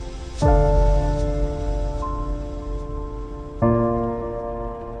Welcome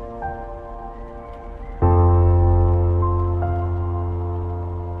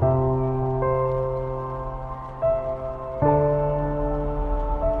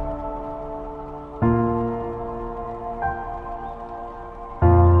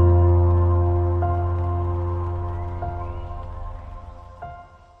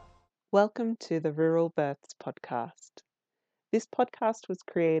to the Rural Births podcast. This podcast was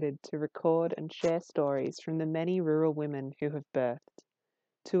created to record and share stories from the many rural women who have birthed,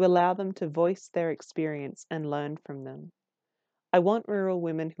 to allow them to voice their experience and learn from them. I want rural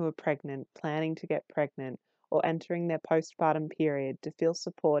women who are pregnant, planning to get pregnant, or entering their postpartum period to feel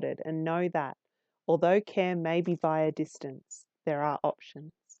supported and know that, although care may be via distance, there are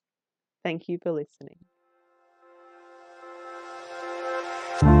options. Thank you for listening.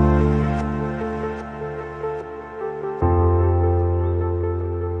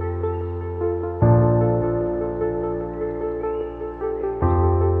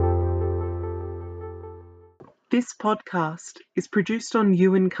 This podcast is produced on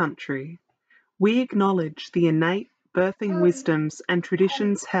Yuin country. We acknowledge the innate birthing wisdoms and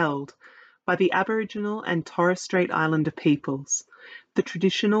traditions held by the Aboriginal and Torres Strait Islander peoples, the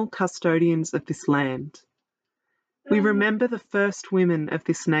traditional custodians of this land. We remember the first women of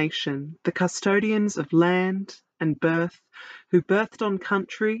this nation, the custodians of land and birth, who birthed on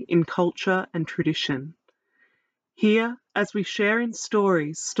country in culture and tradition. Here, as we share in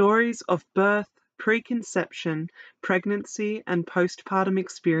stories of birth, preconception, pregnancy and postpartum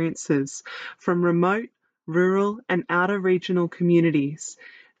experiences from remote, rural and outer regional communities,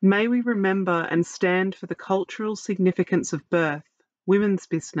 may we remember and stand for the cultural significance of birth, women's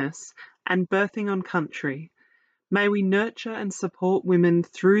business and birthing on country. May we nurture and support women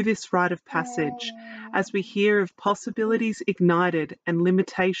through this rite of passage as we hear of possibilities ignited and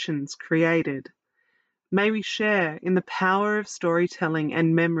limitations created. May we share in the power of storytelling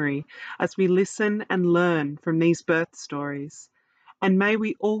and memory as we listen and learn from these birth stories. And may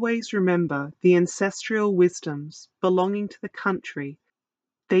we always remember the ancestral wisdoms belonging to the country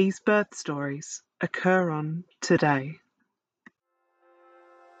these birth stories occur on today.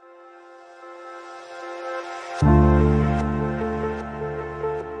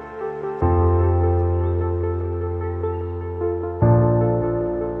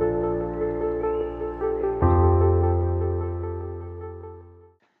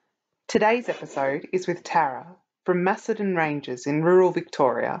 Today's episode is with Tarra from Macedon Ranges in rural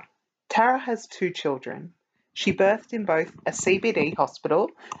Victoria. Tarra has 2 children. She birthed in both a CBD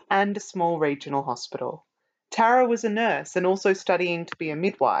hospital and a small regional hospital. Tarra was a nurse and also studying to be a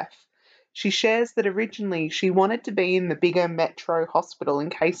midwife. She shares that originally she wanted to be in the bigger metro hospital in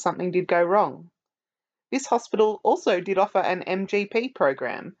case something did go wrong. This hospital also did offer an MGP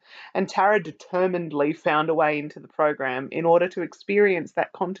program, and Tarra determinedly found a way into the program in order to experience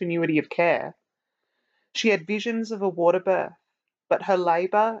that continuity of care. She had visions of a water birth, but her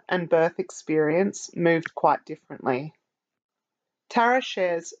labour and birth experience moved quite differently. Tarra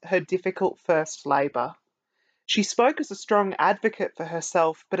shares her difficult first labour. She spoke as a strong advocate for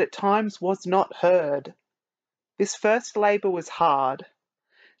herself, but at times was not heard. This first labour was hard.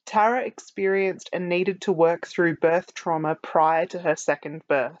 Tarra experienced and needed to work through birth trauma prior to her second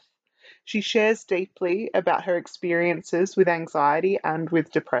birth. She shares deeply about her experiences with anxiety and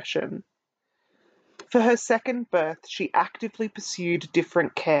with depression. For her second birth, she actively pursued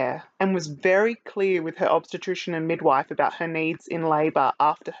different care and was very clear with her obstetrician and midwife about her needs in labour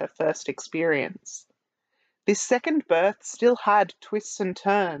after her first experience. This second birth still had twists and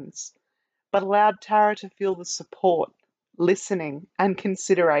turns, but allowed Tarra to feel the support, listening and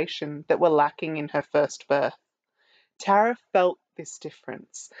consideration that were lacking in her first birth. Tarra felt this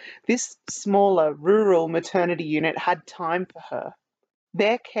difference. This smaller rural maternity unit had time for her.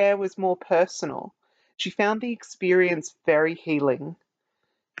 Their care was more personal. She found the experience very healing.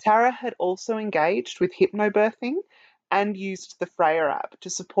 Tarra had also engaged with hypnobirthing and used the Freya app to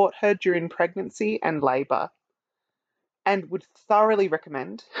support her during pregnancy and labour, and would thoroughly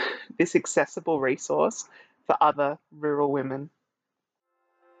recommend this accessible resource for other rural women.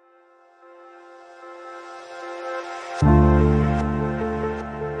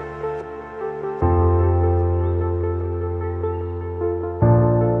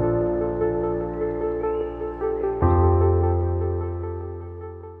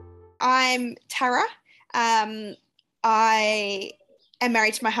 I'm Tarra. I am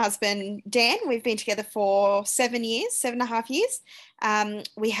married to my husband, Dan. We've been together for 7.5 years.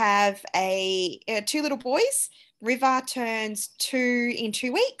 We have 2 little boys. River turns 2 in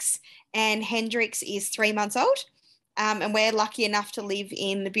 2 weeks, and Hendrix is 3 months old. and we're lucky enough to live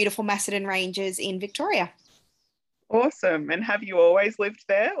in the beautiful Macedon Ranges in Victoria. Awesome. And have you always lived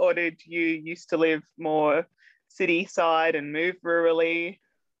there, or did you used to live more city side and move rurally?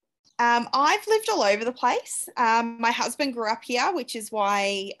 I've lived all over the place. My husband grew up here, which is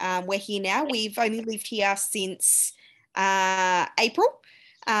why we're here now. We've only lived here since April.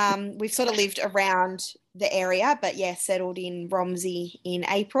 We've sort of lived around the area, but yeah, settled in Romsey in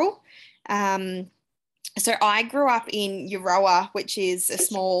April. So I grew up in Euroa, which is a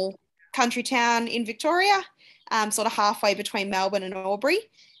small country town in Victoria, sort of halfway between Melbourne and Albury.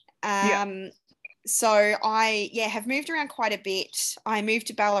 So I, have moved around quite a bit. I moved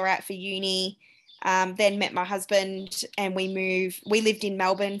to Ballarat for uni, then met my husband, and we lived in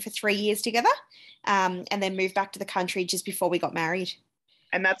Melbourne for 3 years together, and then moved back to the country just before we got married.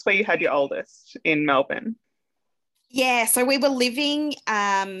 And that's where you had your oldest, in Melbourne? Yeah, so we were living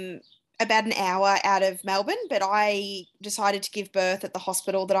about an hour out of Melbourne, but I decided to give birth at the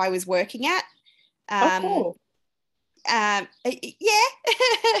hospital that I was working at. Cool. Yeah,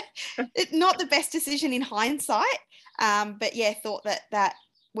 not the best decision in hindsight, but yeah, thought that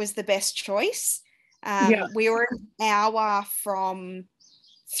was the best choice. We were an hour from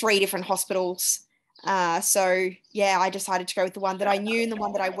 3 different hospitals. So yeah, I decided to go with the one that I knew and the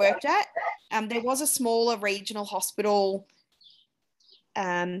one that I worked at. There was a smaller regional hospital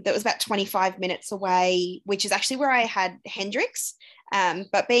that was about 25 minutes away, which is actually where I had Hendrix.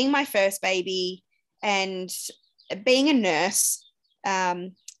 But being my first baby and being a nurse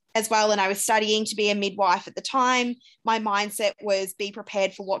as well, and I was studying to be a midwife at the time, my mindset was be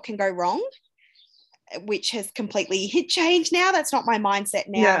prepared for what can go wrong, which has completely changed now. That's not my mindset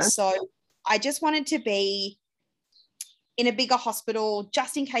now. Yeah. So I just wanted to be in a bigger hospital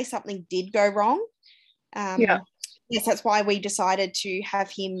just in case something did go wrong. Yes, that's why we decided to have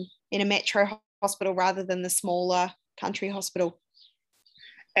him in a metro hospital rather than the smaller country hospital.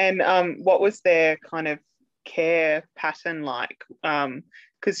 And what was their kind of care pattern like?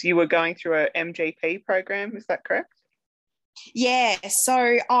 Because you were going through a MGP program, is that correct? Yeah,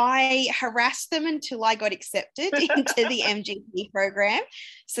 so I harassed them until I got accepted into the MGP program.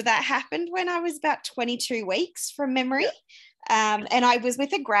 So that happened when I was about 22 weeks from memory. And I was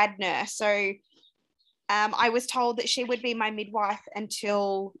with a grad nurse. So I was told that she would be my midwife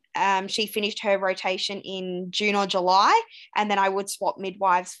until she finished her rotation in June or July. And then I would swap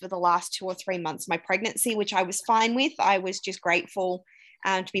midwives for the last 2 or 3 months of my pregnancy, which I was fine with. I was just grateful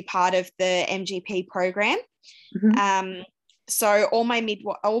to be part of the MGP program. Mm-hmm. So all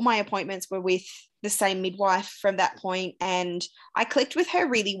my appointments were with the same midwife from that point, and I clicked with her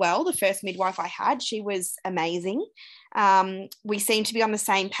really well. The first midwife I had, she was amazing. We seemed to be on the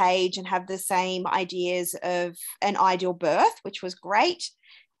same page and have the same ideas of an ideal birth, which was great.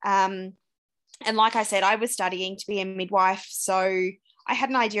 And like I said, I was studying to be a midwife, so I had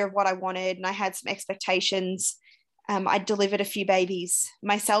an idea of what I wanted and I had some expectations. I'd delivered a few babies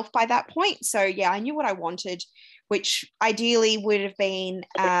myself by that point. So yeah, I knew what I wanted, which ideally would have been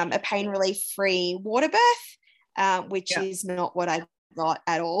a pain relief free water birth, which is not what I got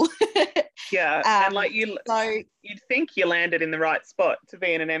at all. And like you'd think you landed in the right spot to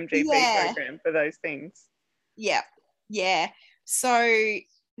be in an MGP program for those things. Yeah. So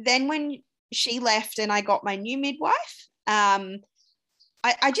then when she left and I got my new midwife,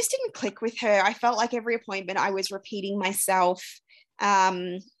 I just didn't click with her. I felt like every appointment I was repeating myself.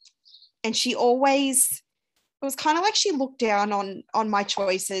 And she always, it was kind of like she looked down on my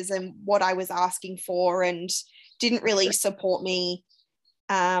choices and what I was asking for and didn't really support me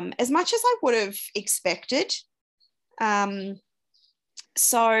as much as I would have expected.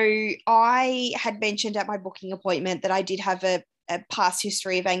 So I had mentioned at my booking appointment that I did have a past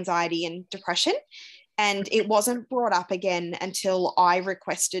history of anxiety and depression. And it wasn't brought up again until I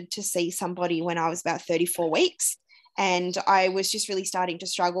requested to see somebody when I was about 34 weeks. And I was just really starting to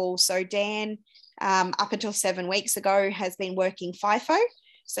struggle. So Dan, up until 7 weeks ago, has been working FIFO.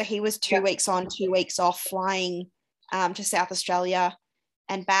 So he was 2 weeks on, 2 weeks off, flying to South Australia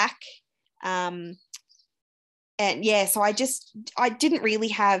and back. And yeah, so I didn't really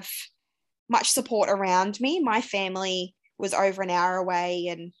have much support around me. My family was over an hour away,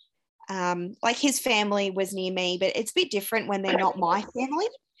 and like his family was near me, but it's a bit different when they're not my family.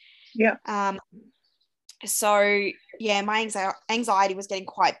 So yeah, my anxiety was getting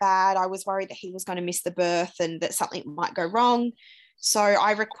quite bad. I was worried that he was going to miss the birth and that something might go wrong. So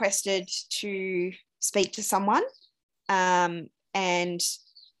I requested to speak to someone. And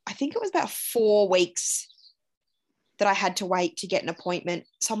I think it was about 4 weeks that I had to wait to get an appointment.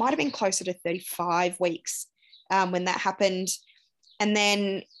 So I might have been closer to 35 weeks when that happened. And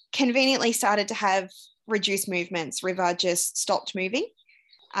then conveniently started to have reduced movements. River just stopped moving.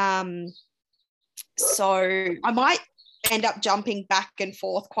 So I might end up jumping back and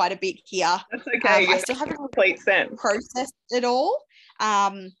forth quite a bit here. That's okay. I still haven't complete sense processed it all.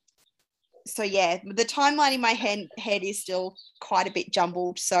 So yeah, the timeline in my head is still quite a bit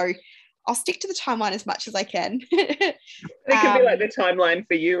jumbled. So I'll stick to the timeline as much as I can. It can be like the timeline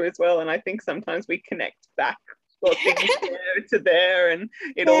for you as well. And I think sometimes we connect back or things to there, and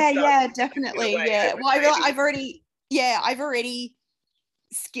it all starts. Yeah, definitely. Yeah. Well, I've already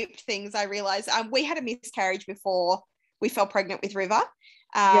skipped things. I realized we had a miscarriage before we fell pregnant with River,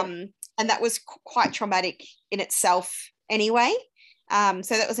 and that was quite traumatic in itself anyway. So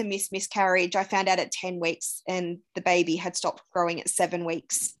that was a miscarriage. I found out at 10 weeks, and the baby had stopped growing at 7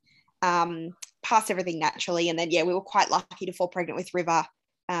 weeks. Passed everything naturally, and then we were quite lucky to fall pregnant with River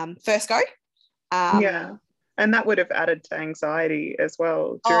first go. And that would have added to anxiety as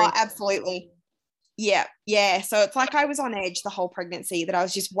well. Absolutely. Yeah. So it's like I was on edge the whole pregnancy, that I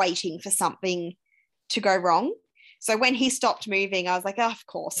was just waiting for something to go wrong. So when he stopped moving, I was like, oh, of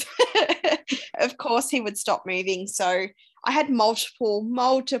course. Of course he would stop moving. So I had multiple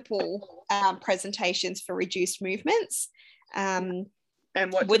presentations for reduced movements. And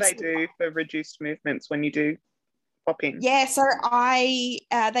what do they do for reduced movements when you do popping? Yeah, so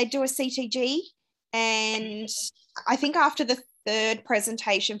they do a CTG, and I think after the third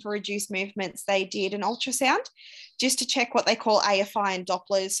presentation for reduced movements, they did an ultrasound just to check what they call AFI and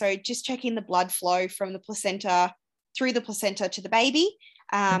Dopplers. So just checking the blood flow from the placenta through the placenta to the baby,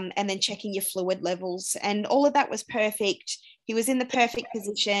 and then checking your fluid levels. And all of that was perfect. He was in the perfect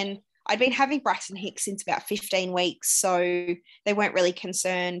position. I'd been having Braxton Hicks since about 15 weeks, so they weren't really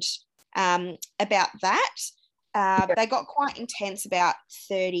concerned about that. They got quite intense about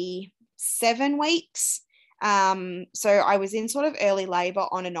 37 weeks. So I was in sort of early labor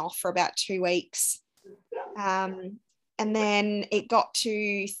on and off for about 2 weeks. And then it got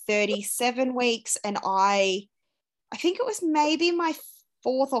to 37 weeks, and I think it was maybe my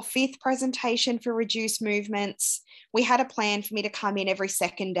 4th or 5th presentation for reduced movements. We had a plan for me to come in every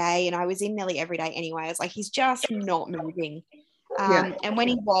second day, and I was in nearly every day anyway. I was like, he's just not moving. And when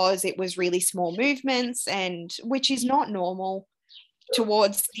he was, it was really small movements, and which is not normal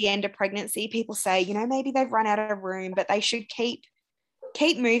towards the end of pregnancy. People say, maybe they've run out of room, but they should keep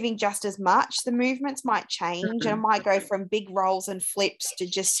moving just as much. The movements might change, and it might go from big rolls and flips to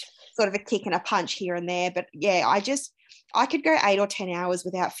just sort of a kick and a punch here and there. But I could go 8 or 10 hours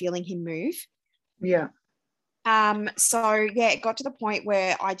without feeling him move. Yeah. So it got to the point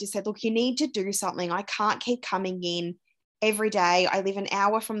where I just said, look, you need to do something. I can't keep coming in every day. I live an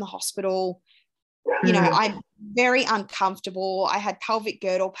hour from the hospital. I'm very uncomfortable. I had pelvic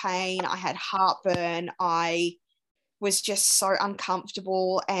girdle pain. I had heartburn. I was just so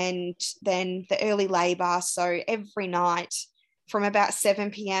uncomfortable. And then the early labor. So every night from about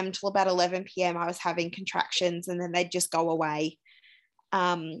 7 p.m. till about 11 p.m., I was having contractions, and then they'd just go away.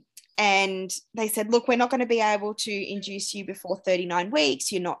 And they said, look, we're not going to be able to induce you before 39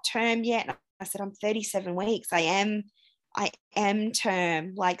 weeks. You're not term yet. And I said, I'm 37 weeks. I am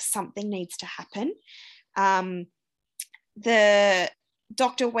term. Like, something needs to happen. The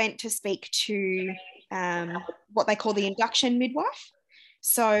doctor went to speak to what they call the induction midwife.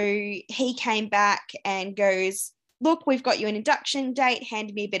 So he came back and goes, look, we've got you an induction date,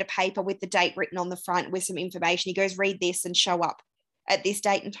 handed me a bit of paper with the date written on the front with some information. He goes, read this and show up at this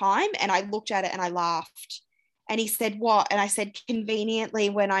date and time. And I looked at it and I laughed. And he said, what? And I said,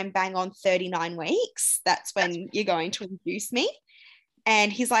 conveniently, when I'm bang on 39 weeks, that's when you're going to induce me.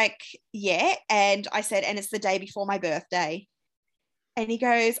 And he's like, yeah. And I said, and it's the day before my birthday. And he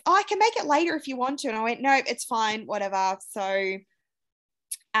goes, oh, I can make it later if you want to. And I went, no, it's fine, whatever. So,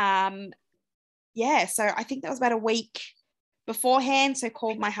 so I think that was about a week beforehand. So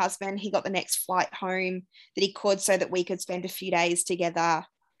called my husband. He got the next flight home that he could, so that we could spend a few days together,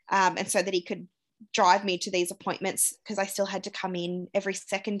 and so that he could drive me to these appointments, because I still had to come in every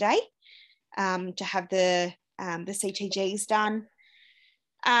second day to have the CTGs done.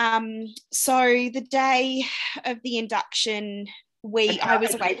 So the day of the induction, I was awake. How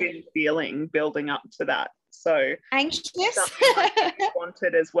have you been feeling building up to that? So anxious. Like you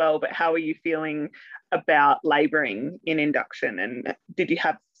wanted as well, but how are you feeling about labouring in induction? And did you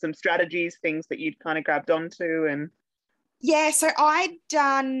have some strategies, things that you'd kind of grabbed onto? And so I'd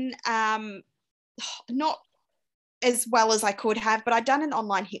done not as well as I could have, but I'd done an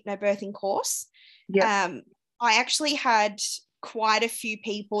online hypnobirthing course. I actually had quite a few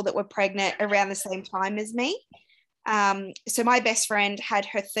people that were pregnant around the same time as me. So my best friend had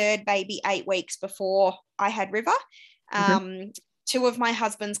her third baby 8 weeks before I had River. 2 of my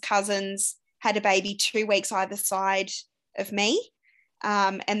husband's cousins had a baby 2 weeks either side of me.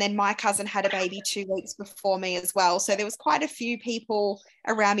 And then my cousin had a baby 2 weeks before me as well. So there was quite a few people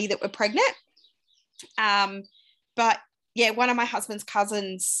around me that were pregnant. But yeah, one of my husband's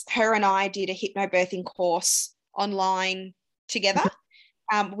cousins, her and I did a hypnobirthing course online together.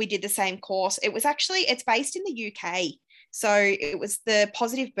 We did the same course. It's based in the UK. So it was the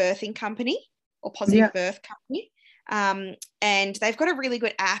Positive Birthing Company or Positive Birth Company. And they've got a really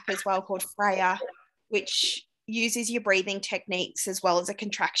good app as well called Freya, which uses your breathing techniques as well as a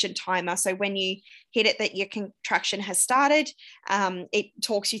contraction timer. So when you hit it that your contraction has started, it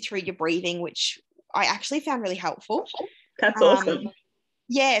talks you through your breathing, which I actually found really helpful. That's awesome.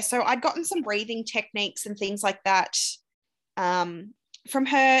 Yeah, so I'd gotten some breathing techniques and things like that from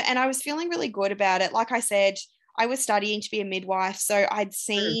her, and I was feeling really good about it. Like I said, I was studying to be a midwife, so I'd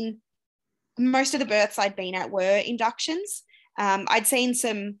seen most of the births I'd been at were inductions. I'd seen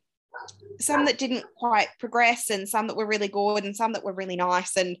some that didn't quite progress and some that were really good and some that were really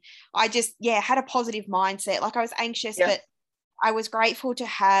nice. And I just, had a positive mindset. Like I was anxious, but I was grateful to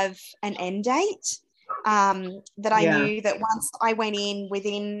have an end date that I knew that once I went in,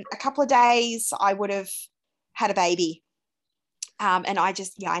 within a couple of days, I would have had a baby. And I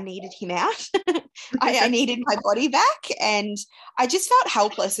just, I needed him out. I needed my body back. And I just felt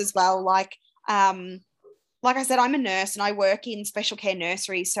helpless as well. Like I said, I'm a nurse and I work in special care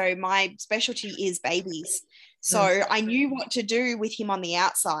nurseries. So my specialty is babies. So I knew what to do with him on the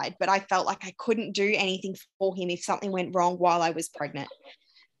outside, but I felt like I couldn't do anything for him if something went wrong while I was pregnant.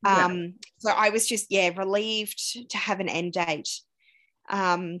 So I was just, relieved to have an end date.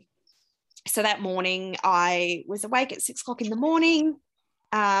 So that morning I was awake at 6 o'clock in the morning.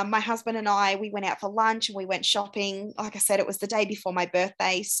 My husband and I, we went out for lunch and we went shopping. Like I said, it was the day before my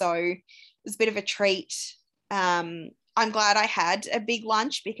birthday, so it was a bit of a treat. I'm glad I had a big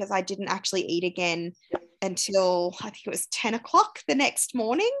lunch because I didn't actually eat again until I think it was 10 o'clock the next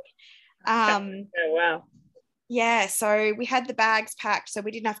morning. Oh, wow. Yeah, so we had the bags packed, so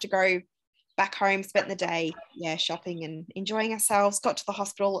we didn't have to go back home, spent the day, shopping and enjoying ourselves. Got to the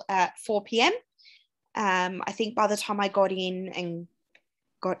hospital at 4 p.m. I think by the time I got in and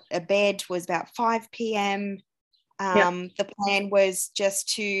got a bed was about 5 p.m. The plan was just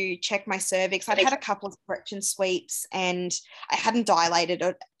to check my cervix. I'd had a couple of correction sweeps and I hadn't dilated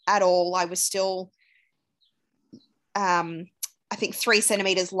it at all. I was still, I think 3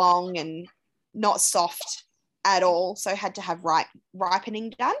 centimeters long and not soft at all. So I had to have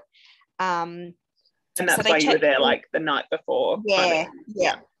ripening done. And that's why you were there like the night before. Yeah.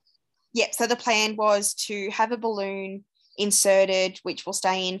 So the plan was to have a balloon inserted, which will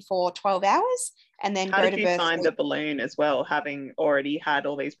stay in for 12 hours, and then how did you find the balloon as well, having already had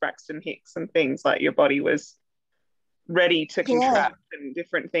all these Braxton Hicks and things, like your body was ready to contract and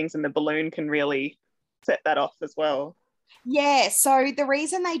different things, and the balloon can really set that off as well. Yeah, so the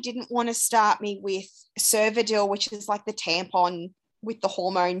reason they didn't want to start me with Cervidil, which is like the tampon with the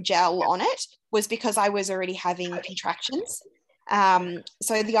hormone gel on it, was because I was already having contractions.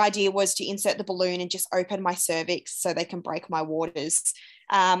 So the idea was to insert the balloon and just open my cervix so they can break my waters.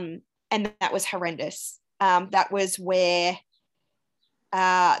 And that was horrendous. That was where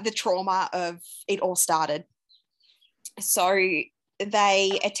the trauma of it all started. So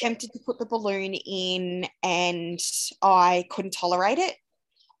they attempted to put the balloon in and I couldn't tolerate it.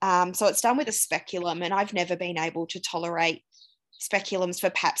 So it's done with a speculum, and I've never been able to tolerate speculums for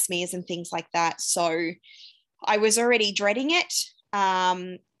pap smears and things like that. So I was already dreading it,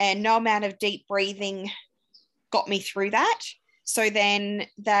 and no amount of deep breathing got me through that. So then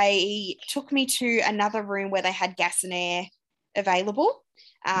they took me to another room where they had gas and air available,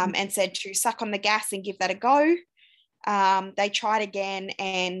 and said to suck on the gas and give that a go. They tried again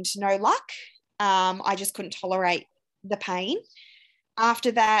and no luck. I just couldn't tolerate the pain.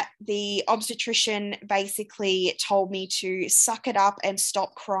 After that, the obstetrician basically told me to suck it up and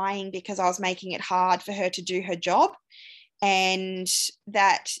stop crying because I was making it hard for her to do her job, and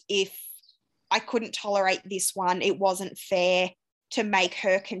that if I couldn't tolerate this one, it wasn't fair to make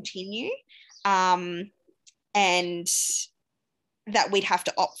her continue, and that we'd have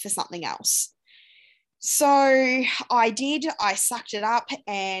to opt for something else. So I did. I sucked it up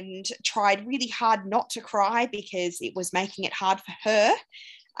and tried really hard not to cry because it was making it hard for her.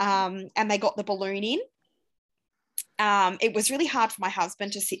 And they got the balloon in. It was really hard for my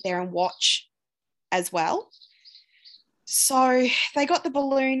husband to sit there and watch as well. So they got the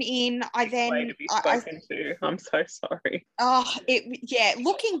balloon in. I then way to be spoken to. I'm so sorry.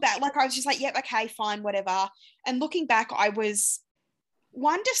 Looking back, like I was just like, yep, okay, fine, whatever. And looking back, I was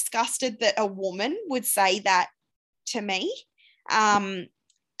disgusted that a woman would say that to me. And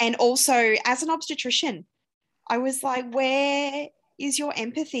And also as an obstetrician, I was like, where is your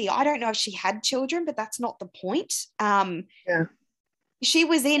empathy? I don't know if she had children, but that's not the point. Yeah. She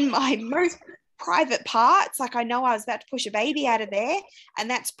was in my most private parts. Like, I know I was about to push a baby out of there. And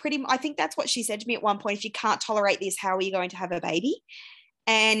that's I think that's what she said to me at one point. If you can't tolerate this, how are you going to have a baby?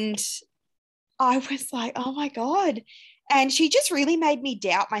 And I was like, oh my God. And she just really made me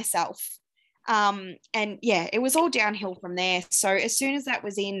doubt myself. And yeah, it was all downhill from there. So as soon as that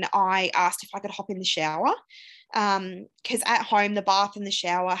was in, I asked if I could hop in the shower. Because at home, the bath and the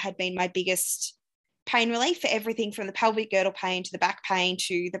shower had been my biggest pain relief for everything from the pelvic girdle pain to the back pain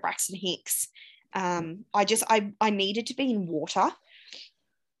to the Braxton Hicks. I needed to be in water.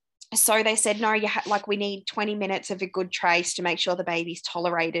 So they said, no, we need 20 minutes of a good trace to make sure the baby's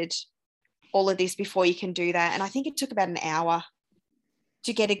tolerated all of this before you can do that. And I think it took about an hour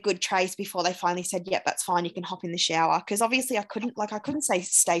to get a good trace before they finally said, yep, that's fine, you can hop in the shower. Because obviously I couldn't say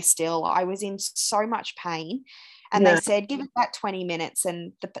stay still. I was in so much pain. And they said, give it that 20 minutes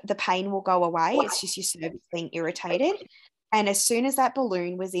and the pain will go away. It's just your cervix being irritated. And as soon as that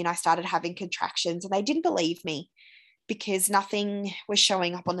balloon was in, I started having contractions, and they didn't believe me because nothing was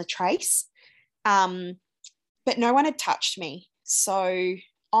showing up on the trace. But no one had touched me. So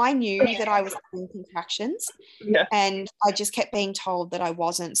I knew that I was having contractions, and I just kept being told that I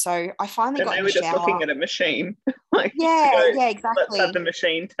wasn't. So I finally got in the shower. They were just looking at a machine. Exactly. Let's have the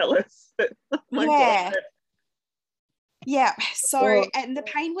machine tell us. God. Yeah. So, and the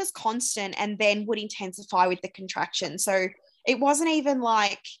pain was constant and then would intensify with the contraction. So it wasn't even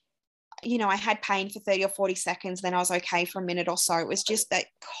like, I had pain for 30 or 40 seconds, then I was okay for a minute or so. It was just that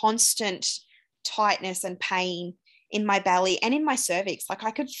constant tightness and pain in my belly and in my cervix. Like, I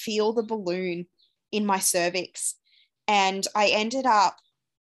could feel the balloon in my cervix. And I ended up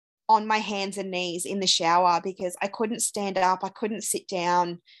on my hands and knees in the shower because I couldn't stand up. I couldn't sit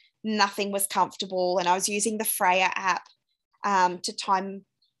down. Nothing was comfortable. And I was using the Freya app to time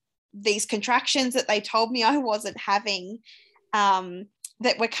these contractions that they told me I wasn't having,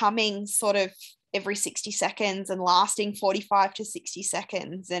 that were coming sort of every 60 seconds and lasting 45 to 60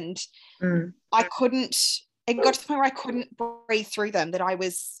 seconds. And I couldn't, it got to the point where I couldn't breathe through them, that I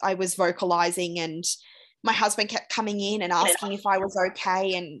was vocalizing, and my husband kept coming in and asking if I was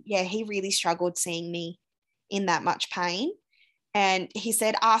okay. And yeah, he really struggled seeing me in that much pain. And he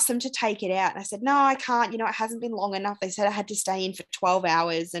said, ask them to take it out. And I said, no, I can't, it hasn't been long enough. They said I had to stay in for 12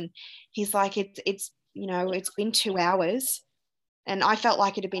 hours. And he's like, it's been 2 hours. And I felt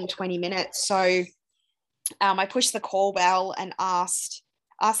like it had been 20 minutes. So I pushed the call bell and asked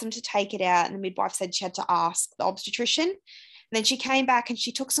them to take it out. And the midwife said she had to ask the obstetrician. And then she came back and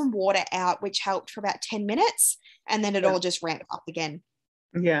she took some water out, which helped for about 10 minutes. And then it all just ramped up again.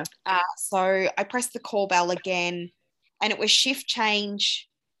 Yeah. So I pressed the call bell again, and it was shift change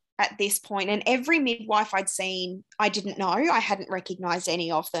at this point. And every midwife I'd seen, I didn't know. I hadn't recognized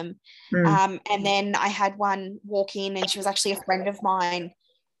any of them. And then I had one walk in, and she was actually a friend of mine.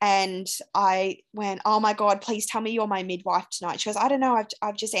 And I went, oh my God, please tell me you're my midwife tonight. She goes, I don't know.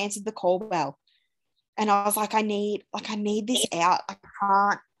 I've just answered the call bell. And I was like, I need this out. I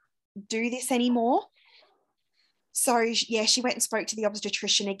can't do this anymore. So yeah, she went and spoke to the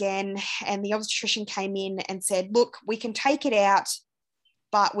obstetrician again, and the obstetrician came in and said, look, we can take it out,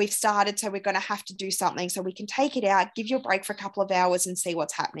 but we've started, so we're going to have to do something. So we can take it out, give you a break for a couple of hours and see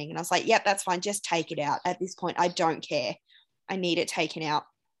what's happening. And I was like, yep, that's fine. Just take it out. At this point, I don't care. I need it taken out.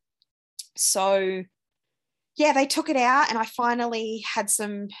 So yeah, they took it out, and I finally had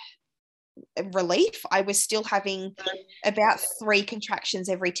some relief. I was still having about 3 contractions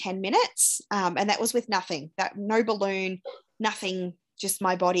every 10 minutes. And that was with nothing, no balloon, nothing, just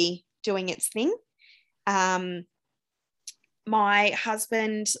my body doing its thing. My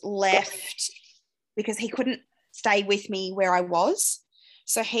husband left because he couldn't stay with me where I was.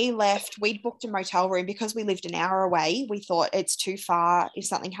 So he left. We'd booked a motel room because we lived an hour away. We thought it's too far if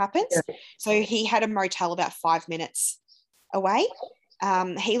something happens. Yeah. So he had a motel about 5 minutes away.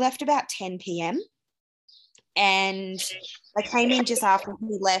 He left about 10 p.m. and they came in just after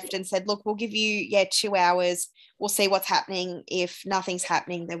he left and said, look, we'll give you 2 hours. We'll see what's happening. If nothing's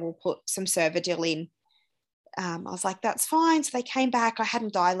happening, then we'll put some Cervidil in. I was like, that's fine. So they came back. I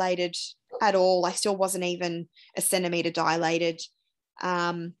hadn't dilated at all. I still wasn't even a centimetre dilated.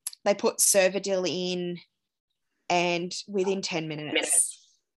 They put Cervidil in, and within 10 minutes,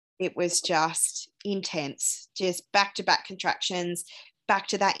 it was just intense, just back-to-back contractions, back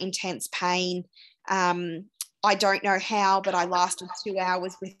to that intense pain. I don't know how, but I lasted 2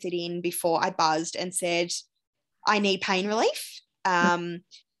 hours with it in before I buzzed and said, I need pain relief.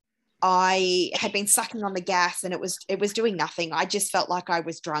 I had been sucking on the gas and it was doing nothing. I just felt like I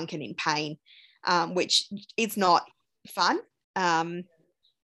was drunk and in pain, which is not fun.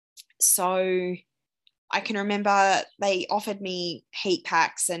 So I can remember they offered me heat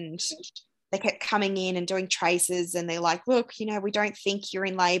packs and they kept coming in and doing traces, and they're like, look, we don't think you're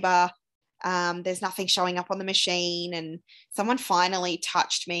in labor. There's nothing showing up on the machine. And someone finally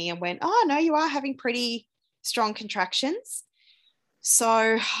touched me and went, oh, no, you are having pretty strong contractions.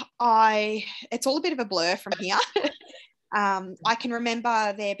 So it's all a bit of a blur from here. I can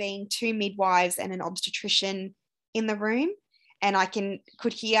remember there being 2 midwives and an obstetrician in the room. And I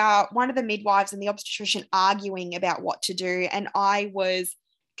could hear one of the midwives and the obstetrician arguing about what to do. And I was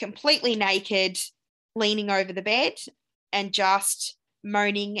completely naked, leaning over the bed and just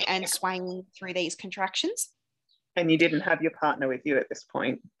moaning and swaying through these contractions. And you didn't have your partner with you at this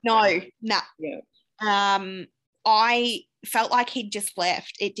point? No, nah. Yeah. I felt like he'd just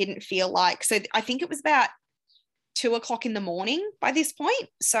left. It didn't feel like, so I think it was about 2:00 in the morning by this point.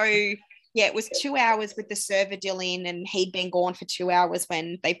 So yeah, it was 2 hours with the Servadil in, and he'd been gone for 2 hours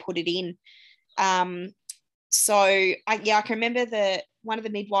when they put it in. So I can remember one of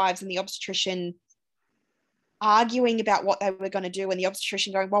the midwives and the obstetrician arguing about what they were going to do, and the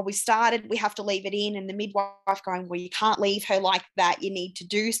obstetrician going, well, we have to leave it in, and the midwife going, well, you can't leave her like that, you need to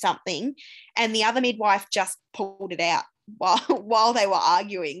do something. And the other midwife just pulled it out while they were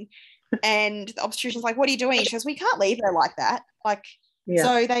arguing, and the obstetrician's like, what are you doing? She goes, we can't leave her like that.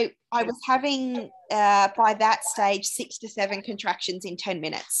 So I was having by that stage 6 to 7 contractions in 10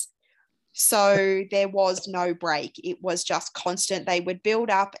 minutes. So there was no break. It was just constant. They would build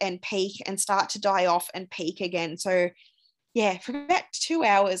up and peak and start to die off and peak again. So yeah, for about 2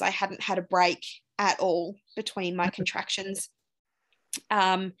 hours, I hadn't had a break at all between my contractions.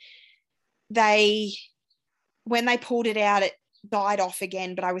 When they pulled it out, it died off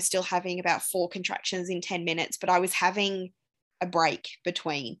again, but I was still having about 4 contractions in 10 minutes, but I was having a break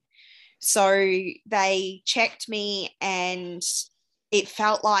between. So they checked me, and it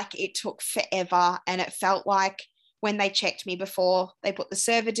felt like it took forever. And it felt like when they checked me before they put the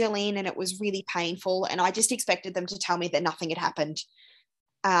Servadil in, and it was really painful. And I just expected them to tell me that nothing had happened.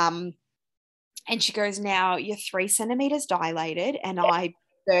 And she goes, now you're 3 centimeters dilated. And I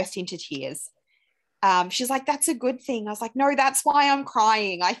burst into tears. She's like, that's a good thing. I was like, no, that's why I'm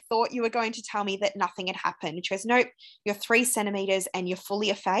crying. I thought you were going to tell me that nothing had happened. She goes, nope, you're 3 centimeters and you're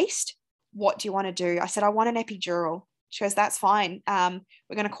fully effaced. What do you want to do? I said, I want an epidural. She goes, that's fine.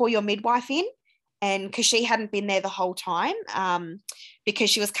 We're going to call your midwife in. And because she hadn't been there the whole time, because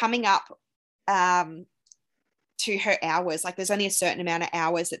she was coming up to her hours. Like, there's only a certain amount of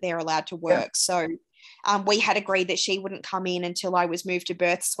hours that they're allowed to work. Yeah. So we had agreed that she wouldn't come in until I was moved to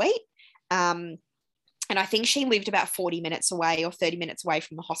birth suite. And I think she lived about 40 minutes away or 30 minutes away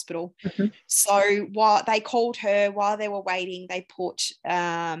from the hospital. Mm-hmm. So while they called her, while they were waiting, they put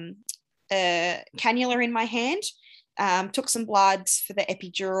a cannula in my hand, took some bloods for the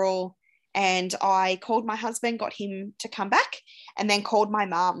epidural, and I called my husband, got him to come back, and then called my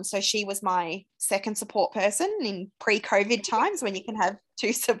mum. So she was my second support person in pre-COVID times when you can have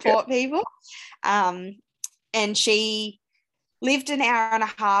 2 support people. And she lived an hour and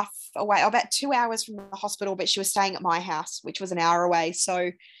a half away, about 2 hours from the hospital, but she was staying at my house, which was an hour away.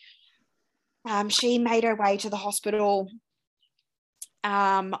 So she made her way to the hospital.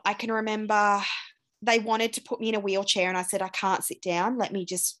 I can remember they wanted to put me in a wheelchair, and I said, I can't sit down. Let me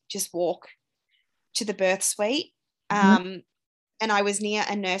just walk to the birth suite. Mm-hmm. And I was near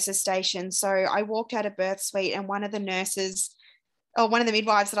a nurse's station. So I walked out of birth suite, and one of the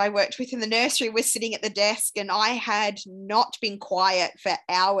midwives that I worked with in the nursery was sitting at the desk, and I had not been quiet for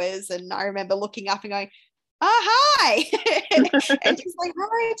hours. And I remember looking up and going, oh, hi. And she's like,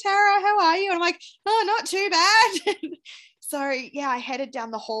 hi, Tarra, how are you? And I'm like, oh, not too bad. So yeah, I headed down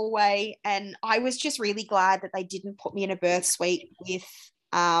the hallway, and I was just really glad that they didn't put me in a birth suite with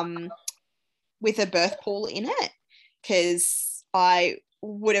a birth pool in it, because I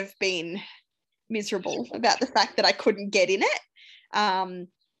would have been miserable about the fact that I couldn't get in it. And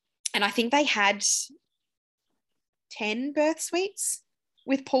I think they had 10 birth suites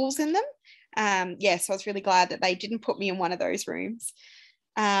with pools in them. So I was really glad that they didn't put me in one of those rooms.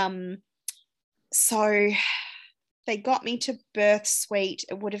 So they got me to birth suite.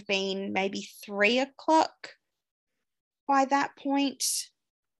 It would have been maybe 3:00 by that point.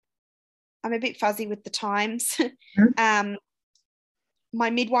 I'm a bit fuzzy with the times. Mm-hmm.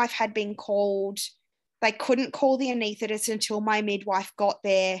 My midwife had been called. They couldn't call the anaesthetist until my midwife got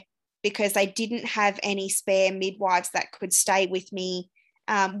there, because they didn't have any spare midwives that could stay with me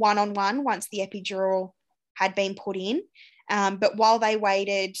one-on-one once the epidural had been put in. But while they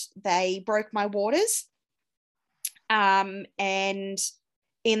waited, they broke my waters. And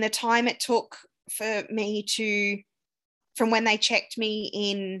in the time it took for me from when they checked me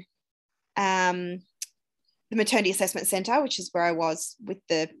in the maternity assessment centre, which is where I was with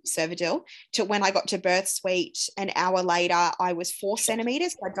the Cervidil, to when I got to birth suite an hour later, I was 4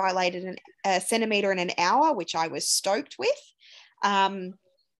 centimetres. I dilated a centimetre in an hour, which I was stoked with.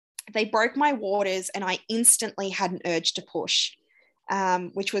 They broke my waters and I instantly had an urge to push,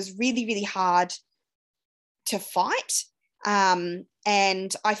 which was really, really hard to fight.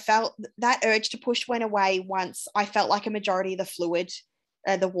 And I felt that urge to push went away once I felt like a majority of the fluid,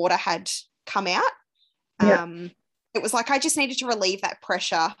 the water had come out. Yeah. It was like I just needed to relieve that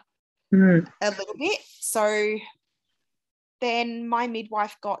pressure a little bit. So then my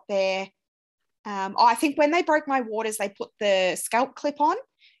midwife got there. I think when they broke my waters, they put the scalp clip on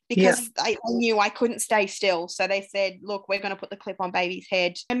because I knew I couldn't stay still. So they said, look, we're going to put the clip on baby's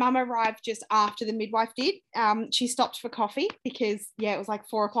head. My mum arrived just after the midwife did. She stopped for coffee because, it was like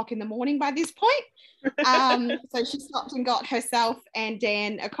 4 o'clock in the morning by this point. So she stopped and got herself and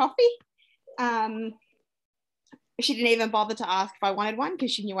Dan a coffee. She didn't even bother to ask if I wanted one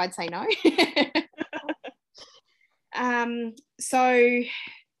because she knew I'd say no. So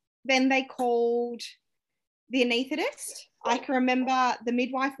then they called the anaesthetist. I can remember the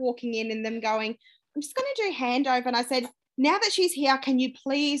midwife walking in and them going, I'm just going to do handover. And I said, now that she's here, can you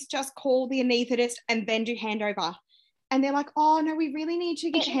please just call the anaesthetist and then do handover? And they're like, oh, no, we really need to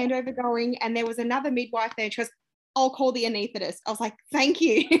get handover going. And there was another midwife there. She goes, I'll call the anaesthetist. I was like, thank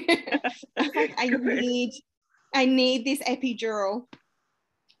you. I was like, I need this epidural.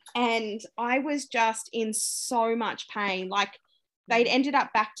 And I was just in so much pain. Like they'd ended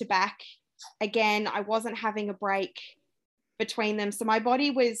up back to back. Again, I wasn't having a break between them. So my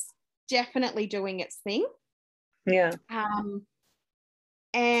body was definitely doing its thing. Yeah.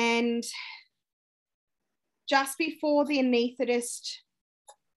 And just before the anaesthetist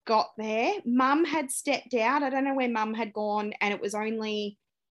got there, Mum had stepped out. I don't know where Mum had gone, and it was only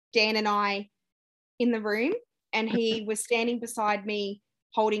Dan and I in the room, and he was standing beside me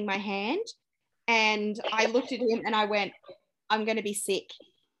holding my hand. And I looked at him and I went, I'm going to be sick.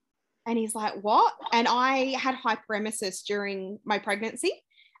 And he's like, what? And I had hyperemesis during my pregnancy.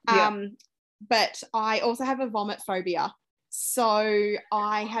 But I also have a vomit phobia. So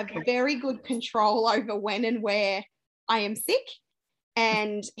I have very good control over when and where I am sick.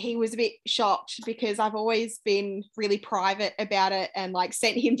 And he was a bit shocked because I've always been really private about it and like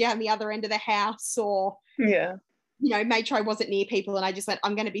sent him down the other end of the house or, made sure I wasn't near people. And I just went,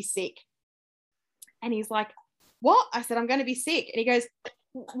 I'm going to be sick. And he's like, what? I said, I'm going to be sick. And he goes,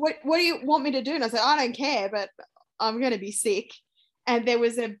 what do you want me to do? And I said, I don't care, but I'm going to be sick. And there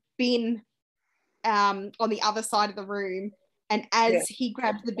was a bin on the other side of the room. And as he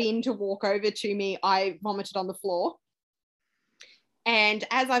grabbed the bin to walk over to me, I vomited on the floor. And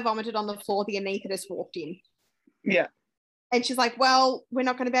as I vomited on the floor, the anaesthetist walked in. Yeah. And she's like, well, we're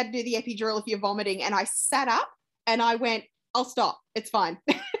not going to be able to do the epidural if you're vomiting. And I sat up and I went, I'll stop. It's fine.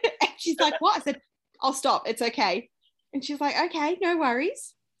 And she's like, what? I said, I'll stop. It's okay. And she's like, okay, no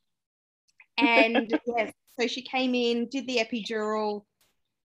worries. And so she came in, did the epidural,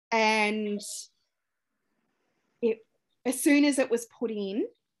 and as soon as it was put in,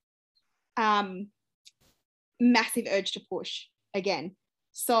 massive urge to push again.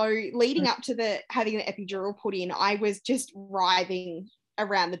 So leading up to having the epidural put in, I was just writhing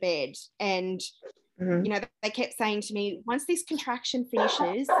around the bed. And they kept saying to me, once this contraction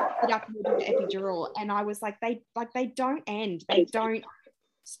finishes, sit up and we'll do the epidural. And I was like, they don't end. They don't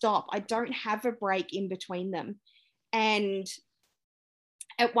stop. I don't have a break in between them. And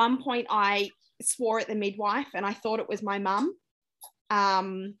at one point I swore at the midwife and I thought it was my mum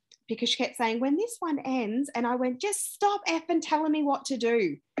because she kept saying, when this one ends, and I went, just stop effing telling me what to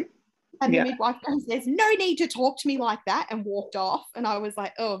do. And the midwife goes, there's no need to talk to me like that, and walked off. And I was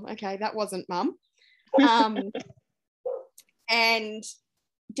like, oh, okay, that wasn't mum. And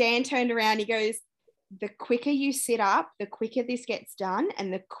Dan turned around, he goes, the quicker you sit up, the quicker this gets done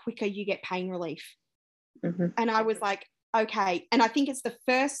and the quicker you get pain relief. And I was like, okay. And I think it's the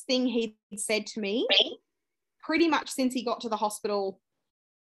first thing he said to me pretty much since he got to the hospital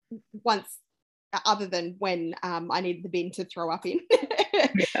once, other than when I needed the bin to throw up in.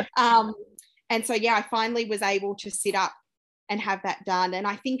 And so, I finally was able to sit up and have that done. And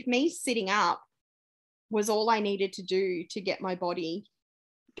I think me sitting up was all I needed to do to get my body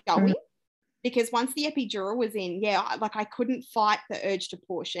going. Because once the epidural was in, I couldn't fight the urge to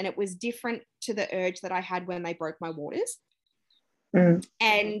push. And it was different to the urge that I had when they broke my waters.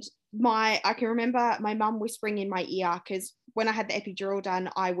 And I can remember my mum whispering in my ear, because when I had the epidural done,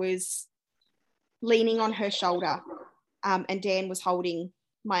 I was leaning on her shoulder, and Dan was holding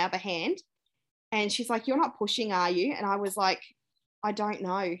my other hand. And she's like, "You're not pushing, are you?" And I was like, "I don't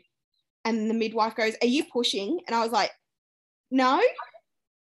know." And the midwife goes, "Are you pushing?" And I was like, "No."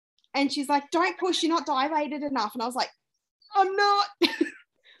 And she's like, "Don't push, you're not dilated enough." And I was like, "I'm not."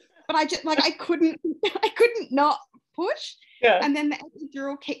 But I just, like, I couldn't not push. Yeah. And then the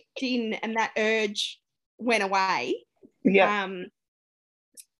epidural kicked in and that urge went away. Yeah.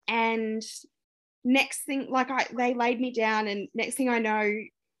 And next thing, like, they laid me down, and next thing I know,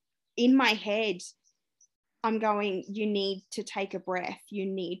 in my head, I'm going, "You need to take a breath. You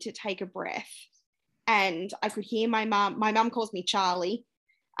need to take a breath." And I could hear my mum. My mum calls me Charlie.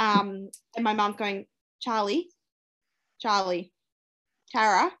 And my mum's going, "Charlie, Charlie,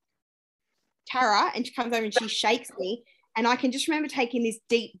 Tarra, Tarra." And she comes over and she shakes me. And I can just remember taking this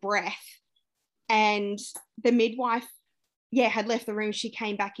deep breath. And the midwife, had left the room. She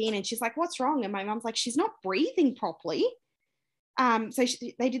came back in and she's like, "What's wrong?" And my mum's like, "She's not breathing properly." So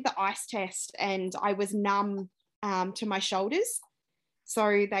they did the ice test, and I was numb to my shoulders.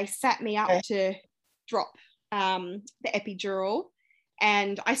 So they sat me up to drop the epidural,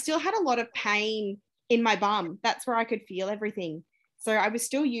 and I still had a lot of pain in my bum. That's where I could feel everything. So I was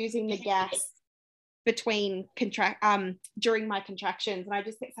still using the gas between during my contractions, and I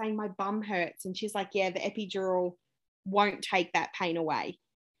just kept saying, "My bum hurts." And she's like, "Yeah, the epidural won't take that pain away."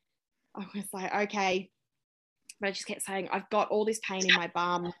 I was like, "Okay." But I just kept saying, "I've got all this pain in my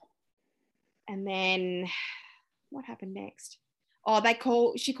bum." And then what happened next?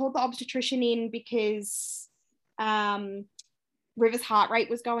 Oh, she called the obstetrician in because River's heart rate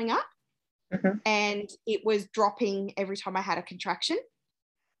was going up, and it was dropping every time I had a contraction.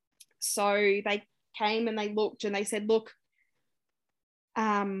 So they came and they looked and they said, "Look,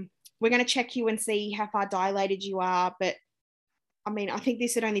 we're going to check you and see how far dilated you are." But I mean, I think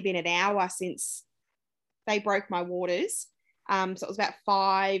this had only been an hour since they broke my waters. So it was about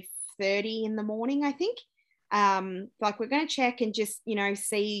 5:30 in the morning, I think. Like, "We're going to check and just,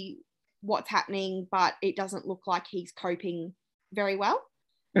 see what's happening, but it doesn't look like he's coping very well."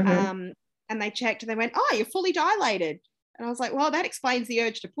 And they checked and they went, "Oh, you're fully dilated." And I was like, "Well, that explains the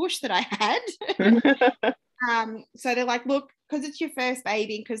urge to push that I had." So they're like, "Look, because it's your first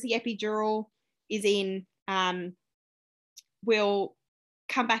baby, because the epidural is in, we'll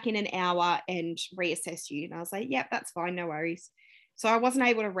come back in an hour and reassess you." And I was like, "Yep, that's fine, no worries." So I wasn't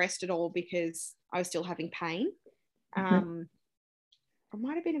able to rest at all because I was still having pain. It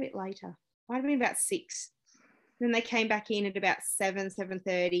might have been a bit later. Might have been about 6. Then they came back in at about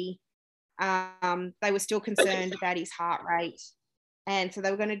 7:30. They were still concerned about his heart rate. And so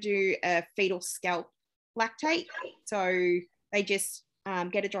they were going to do a fetal scalp lactate. So they just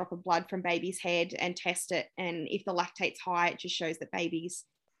get a drop of blood from baby's head and test it. And if the lactate's high, it just shows that baby's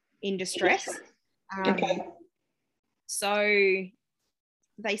in distress. So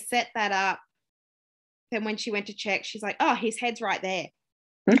they set that up. Then when she went to check, she's like, "Oh, his head's right there."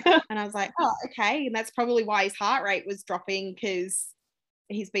 And I was like, "Oh, okay." And that's probably why his heart rate was dropping, because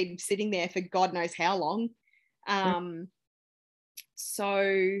he's been sitting there for God knows how long.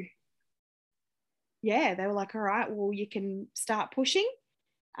 So yeah, they were like, "All right, well, you can start pushing."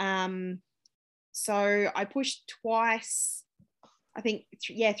 So I pushed twice, I think,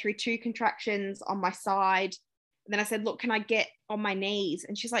 through 2 contractions on my side. And then I said, "Look, can I get on my knees?"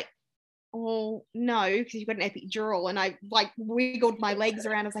 And she's like, "Oh, no, because you've got an epidural." And I like wiggled my legs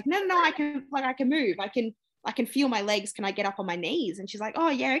around. I was like, "No, I can move. I can feel my legs. Can I get up on my knees?" And she's like, "Oh,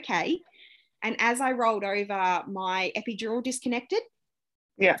 yeah, okay." And as I rolled over, my epidural disconnected.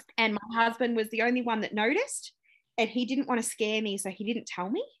 Yeah. And my husband was the only one that noticed, and he didn't want to scare me, so he didn't tell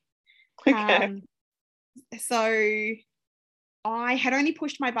me. Okay. So I had only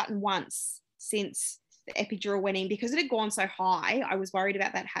pushed my button once since the epidural went in, because it had gone so high. I was worried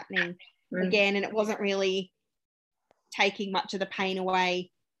about that happening again, and it wasn't really taking much of the pain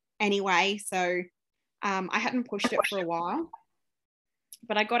away anyway. So I hadn't pushed it for a while,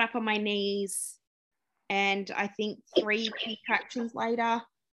 but I got up on my knees, and I think 3 contractions later,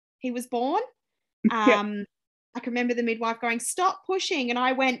 he was born. I can remember the midwife going, "Stop pushing." And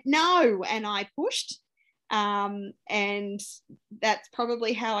I went, "No." And I pushed. And that's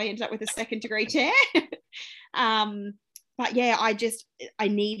probably how I ended up with a 2nd-degree tear. But yeah, I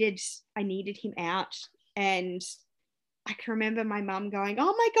needed him out. And I can remember my mum going,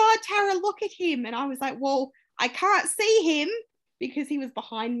 "Oh my God, Tarra, look at him." And I was like, "Well, I can't see him because he was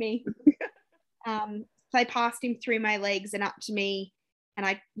behind me." They passed him through my legs and up to me. And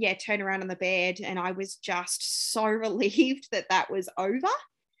I turned around on the bed, and I was just so relieved that was over.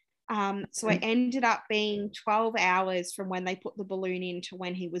 So it ended up being 12 hours from when they put the balloon in to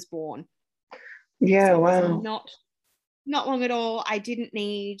when he was born. Yeah, so wow. It was not long at all. I didn't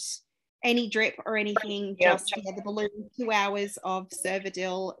need any drip or anything. Yep. Just the balloon, 2 hours of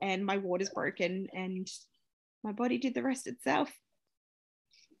Cervidil, and my water's broken, and my body did the rest itself.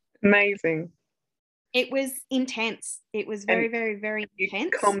 Amazing. It was intense. It was very, very, very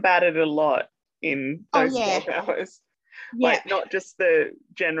intense. You combated a lot in those 12 hours. Yeah. Like, not just the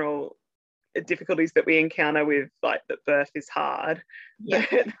general difficulties that we encounter with, like, that birth is hard, but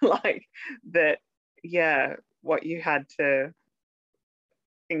like that, what you had to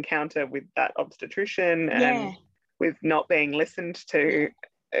encounter with that obstetrician and with not being listened to.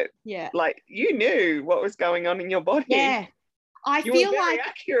 Like, you knew what was going on in your body. You were very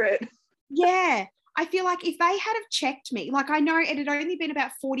accurate. I feel like if they had have checked me, like, I know it had only been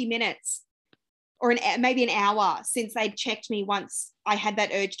about 40 minutes or maybe an hour since they'd checked me once I had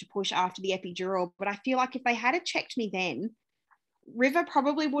that urge to push after the epidural, but I feel like if they had have checked me then, River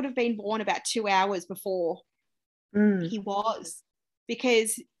probably would have been born about 2 hours before he was,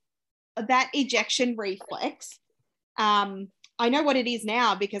 because that ejection reflex, I know what it is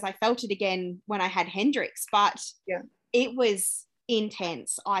now because I felt it again when I had Hendrix, but it was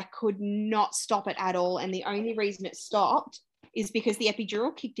intense. I could not stop it at all, and the only reason it stopped is because the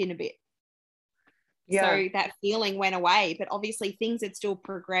epidural kicked in a bit. So that feeling went away, but obviously things had still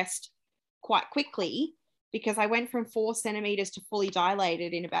progressed quite quickly because I went from 4 centimeters to fully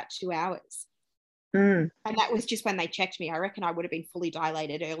dilated in about 2 hours. And that was just when they checked me. I reckon I would have been fully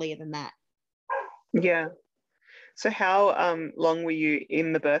dilated earlier than that. Yeah. So how long were you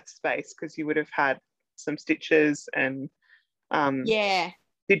in the birth space? Because you would have had some stitches and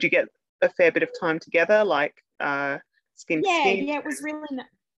did you get a fair bit of time together, like skin to skin? Yeah, it was really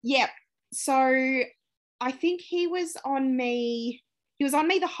so I think he was on me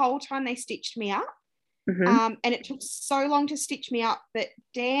the whole time they stitched me up. And it took so long to stitch me up that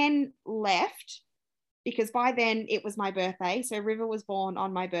Dan left because by then it was my birthday. So River was born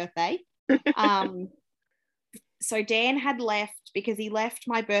on my birthday. So Dan had left because he left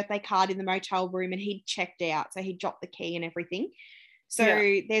my birthday card in the motel room and he'd checked out. So he dropped the key and everything. So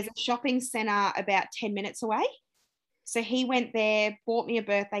there's a shopping centre about 10 minutes away. So he went there, bought me a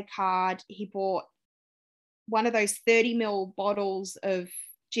birthday card. He bought one of those 30 ml bottles of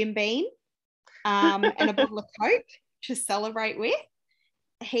Jim Beam and a bottle of Coke to celebrate with.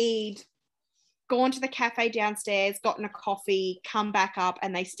 He'd gone to the cafe downstairs, gotten a coffee, come back up,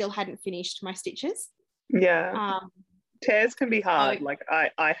 and they still hadn't finished my stitches. Tears can be hard. So, like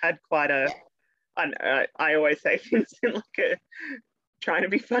I had quite a I always say things in like a trying to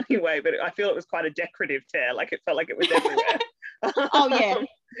be funny way, but I feel it was quite a decorative tear. Like, it felt like it was everywhere.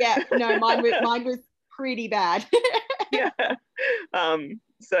 No, mine was pretty bad.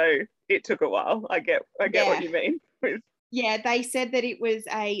 So it took a while. I get what you mean. They said that it was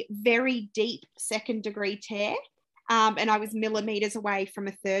a very deep 2nd degree tear. And I was millimeters away from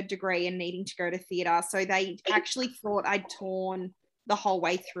a 3rd degree and needing to go to theatre. So they actually thought I'd torn the whole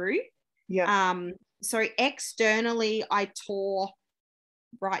way through. So externally, I tore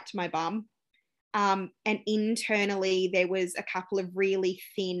right to my bum. And internally, there was a couple of really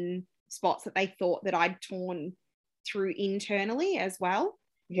thin spots that they thought that I'd torn through internally as well.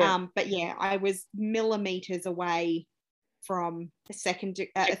 But I was millimeters away from a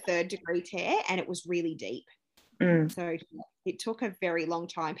 3rd degree tear, and it was really deep. So it took a very long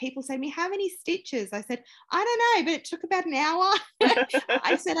time. People say to me, how many stitches? I said, I don't know, but it took about an hour.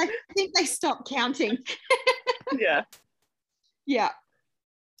 I said, I think they stopped counting.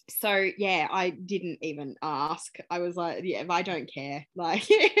 So I didn't even ask. I was like, I don't care. Like,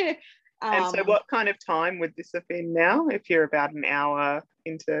 and so what kind of time would this have been now if you're about an hour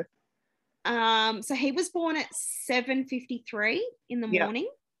into? So he was born at 7:53 in the morning.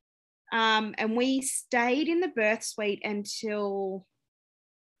 And we stayed in the birth suite until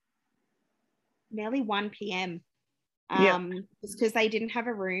nearly 1 p.m. Just because they didn't have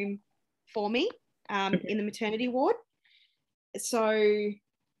a room for me in the maternity ward. So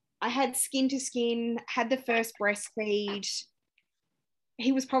I had skin to skin, had the first breastfeed.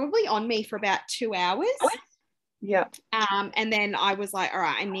 He was probably on me for about 2 hours. And then I was like, all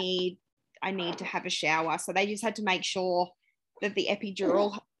right, I need to have a shower. So they just had to make sure that the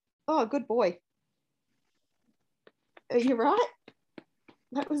epidural. Oh, good boy. Are you right?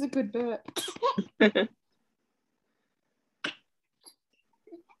 That was a good burp. You're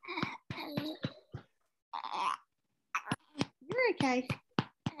okay.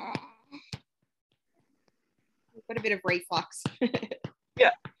 We've got a bit of reflux.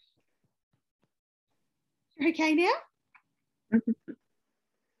 You're okay now?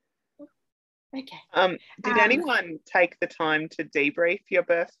 Okay. Did anyone take the time to debrief your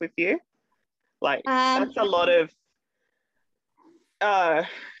birth with you? Like, that's a lot of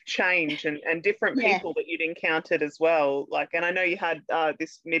change and different yeah. people that you'd encountered as well. Like, and I know you had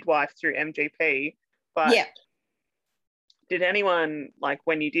this midwife through MGP, but Yeah. did anyone, like,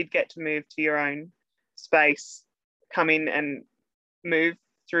 when you did get to move to your own space, come in and move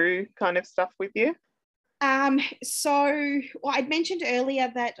through kind of stuff with you? So I'd mentioned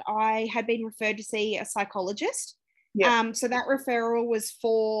earlier that I had been referred to see a psychologist. Yeah. So that referral was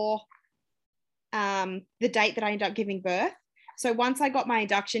for the date that I ended up giving birth. So once I got my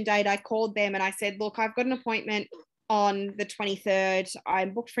induction date, I called them and I said, look, I've got an appointment on the 23rd.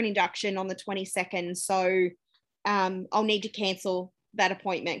 I'm booked for an induction on the 22nd. So I'll need to cancel that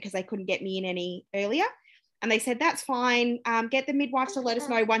appointment because they couldn't get me in any earlier. And they said, that's fine. Get the midwife to let us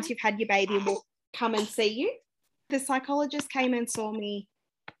know once you've had your baby and we'll come and see you. The psychologist came and saw me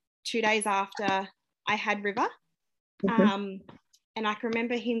 2 days after I had River. And I can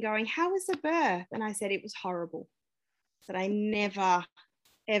remember him going, how was the birth? And I said, it was horrible. I said, I never,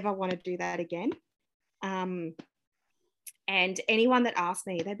 ever want to do that again. And anyone that asked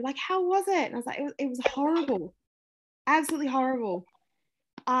me, they'd be like, how was it? And I was like, it was horrible. Absolutely horrible.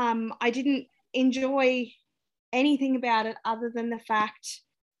 I didn't enjoy anything about it other than the fact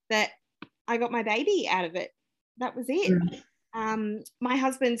that I got my baby out of it. That was it. My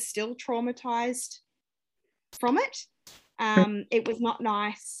husband's still traumatized from it. It was not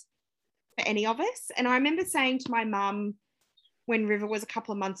nice for any of us. And I remember saying to my mum when River was a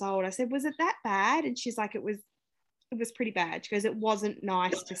couple of months old, I said, was it that bad? And she's like, it was pretty bad. She goes, it wasn't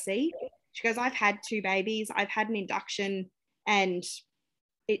nice to see. She goes, I've had 2 babies. I've had an induction and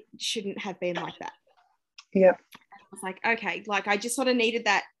it shouldn't have been like that. Yeah. I was like, okay, like I just sort of needed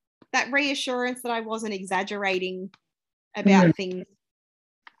that reassurance that I wasn't exaggerating about things.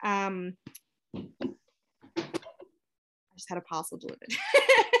 I just had a parcel delivered.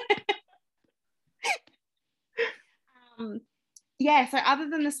 Yeah, so other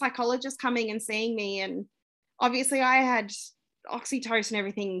than the psychologist coming and seeing me, and obviously I had oxytocin and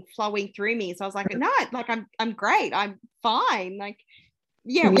everything flowing through me, so I was like, no, like I'm great, I'm fine. Like,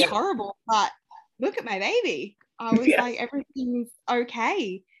 yeah, it was horrible, but look at my baby. I was like, everything's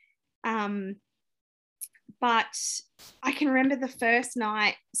okay. But I can remember the first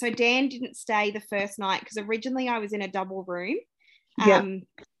night. So Dan didn't stay the first night because originally I was in a double room. And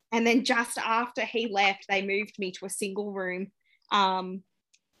then just after he left, they moved me to a single room.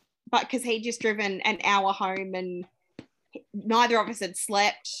 But because he'd just driven an hour home and neither of us had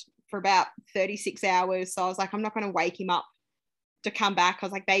slept for about 36 hours. So I was like, I'm not going to wake him up to come back. I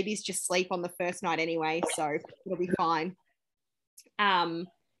was like, babies just sleep on the first night anyway, so it'll be fine. And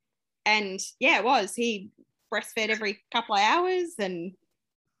yeah, it was. He breastfed every couple of hours and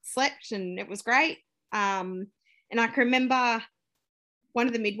slept, and it was great. And I can remember one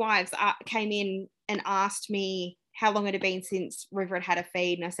of the midwives came in and asked me how long it had been since River had a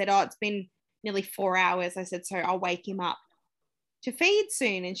feed. And I said, oh, it's been nearly 4 hours. I said, so I'll wake him up to feed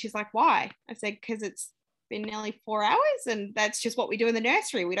soon. And she's like, why? I said, because it's been nearly 4 hours and that's just what we do in the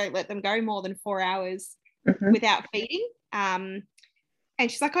nursery. We don't let them go more than 4 hours without feeding. And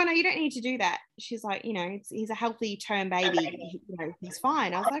she's like, oh no, you don't need to do that. She's like, you know, he's a healthy term baby, you know, he's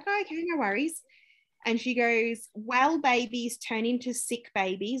fine. I was like, oh, okay, no worries. And she goes, well, babies turn into sick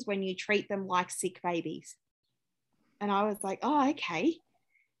babies when you treat them like sick babies. And I was like, oh, okay.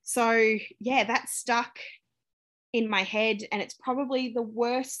 So yeah, that stuck in my head, and it's probably the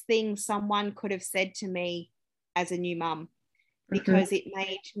worst thing someone could have said to me as a new mum, because it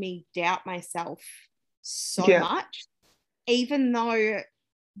made me doubt myself so much, even though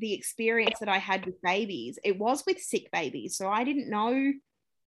the experience that I had with babies, it was with sick babies. So I didn't know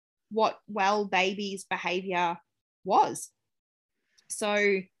what well babies' behavior was.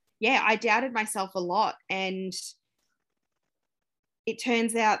 So yeah, I doubted myself a lot. And it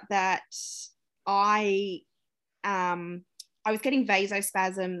turns out that I was getting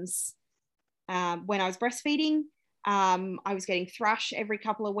vasospasms when I was breastfeeding. I was getting thrush every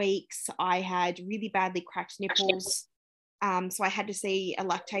couple of weeks. I had really badly cracked nipples. So I had to see a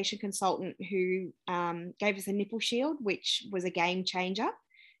lactation consultant who gave us a nipple shield, which was a game changer.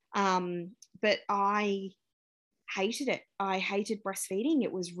 But I hated it. I hated breastfeeding.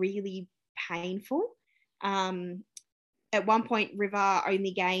 It was really painful. At one point, River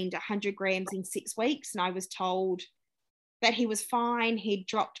only gained 100 grams in 6 weeks, and I was told that he was fine. He'd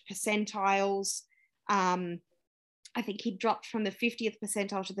dropped percentiles. I think he dropped from the 50th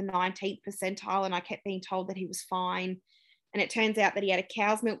percentile to the 19th percentile, and I kept being told that he was fine. And it turns out that he had a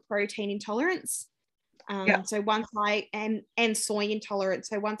cow's milk protein intolerance. Yeah. So once I and soy intolerant.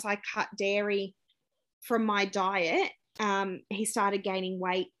 So once I cut dairy from my diet, he started gaining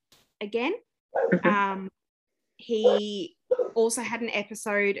weight again. He also had an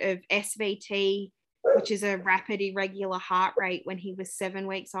episode of SVT, which is a rapid irregular heart rate, when he was 7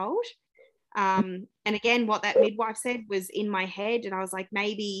 weeks old. And again, what that midwife said was in my head, and I was like,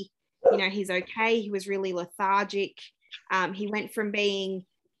 maybe, he's okay. He was really lethargic. He went from being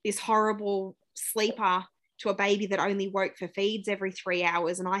this horrible sleeper to a baby that only woke for feeds every 3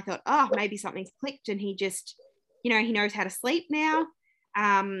 hours. And I thought, oh, maybe something's clicked, and he just, he knows how to sleep now.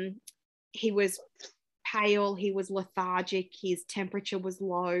 He was pale, he was lethargic, his temperature was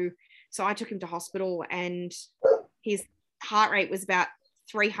low. So I took him to hospital, and his heart rate was about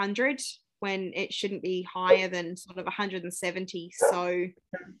 300 when it shouldn't be higher than sort of 170. So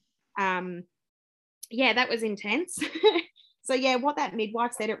that was intense. So what that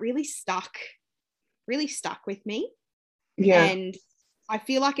midwife said, it really stuck with me. Yeah. And I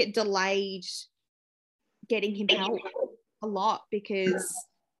feel like it delayed getting him help a lot, because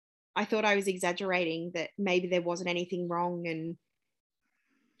I thought I was exaggerating, that maybe there wasn't anything wrong. And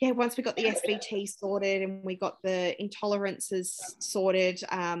once we got the SVT sorted and we got the intolerances sorted,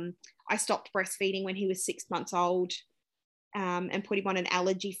 I stopped breastfeeding when he was 6 months old, and put him on an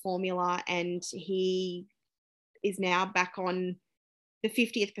allergy formula, and he is now back on the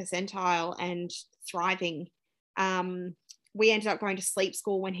 50th percentile and thriving. We ended up going to sleep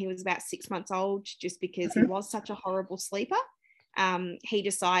school when he was about 6 months old, just because he was such a horrible sleeper. He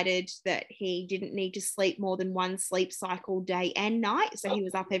decided that he didn't need to sleep more than one sleep cycle, day and night. So he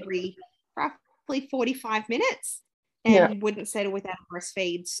was up every roughly 45 minutes and wouldn't settle without a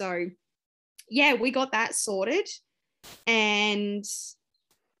breastfeed. So we got that sorted. And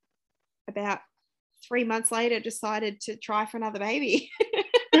about 3 months later, decided to try for another baby.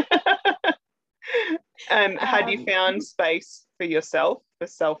 And had you found space for yourself, for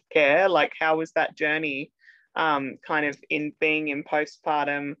self-care? Like, how was that journey, kind of in being in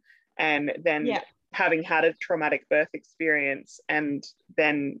postpartum, and then having had a traumatic birth experience, and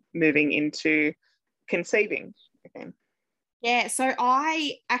then moving into conceiving again? Yeah, so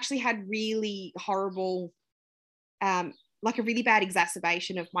I actually had really horrible, like a really bad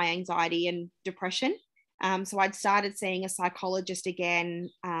exacerbation of my anxiety and depression. So I'd started seeing a psychologist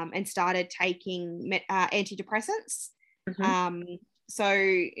again, and started taking antidepressants.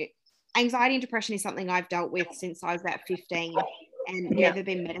 So anxiety and depression is something I've dealt with since I was about 15 and never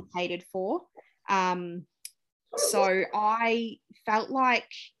been medicated for. So I felt like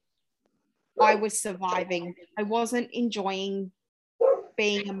I was surviving. I wasn't enjoying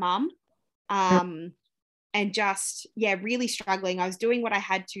being a mum, and just, really struggling. I was doing what I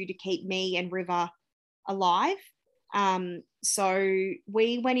had to keep me and River alive. So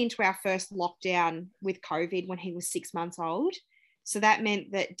we went into our first lockdown with COVID when he was 6 months old. So that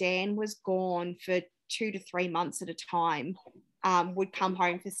meant that Dan was gone for 2 to 3 months at a time, would come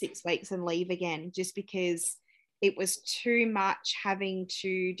home for 6 weeks and leave again, just because it was too much having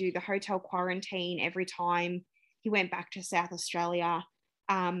to do the hotel quarantine every time he went back to South Australia.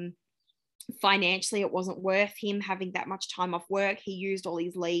 Financially, it wasn't worth him having that much time off work. He used all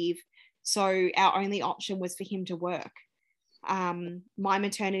his leave. So our only option was for him to work. My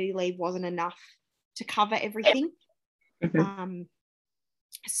maternity leave wasn't enough to cover everything.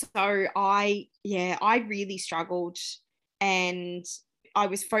 So I really struggled, and I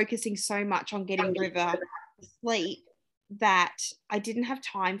was focusing so much on getting River to sleep that I didn't have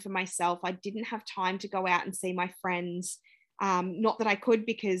time for myself. I didn't have time to go out and see my friends. Not that I could,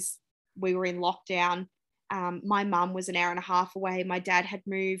 because we were in lockdown. My mum was an hour and a half away. My dad had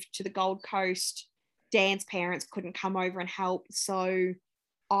moved to the Gold Coast. Dan's parents couldn't come over and help. So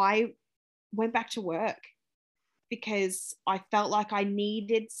I went back to work, because I felt like I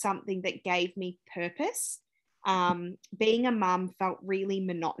needed something that gave me purpose. Being a mum felt really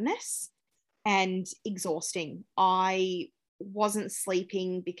monotonous and exhausting. I wasn't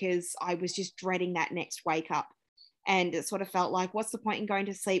sleeping because I was just dreading that next wake up. And it sort of felt like, what's the point in going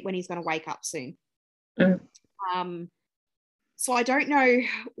to sleep when he's going to wake up soon? So I don't know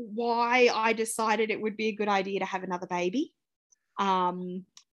why I decided it would be a good idea to have another baby,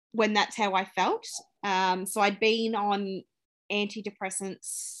 when that's how I felt. So I'd been on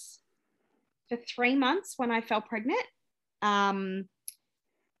antidepressants for 3 months when I fell pregnant.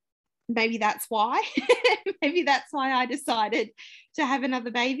 Maybe that's why. Maybe that's why I decided to have another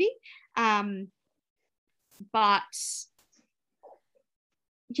baby. But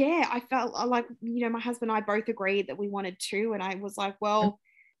I felt like, my husband and I both agreed that we wanted to. And I was like, well,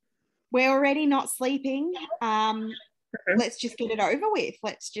 we're already not sleeping. let's just get it over with.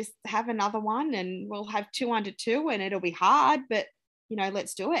 Let's just have another one and we'll have 2 under 2 and it'll be hard, but,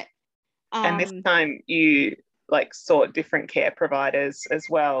 let's do it. And this time you like sought different care providers as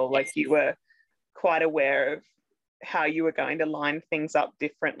well. Like you were quite aware of how you were going to line things up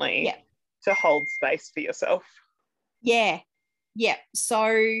differently to hold space for yourself. Yeah.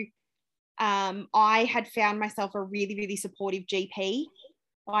 So I had found myself a really, really supportive GP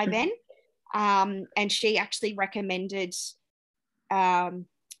by then. And she actually recommended the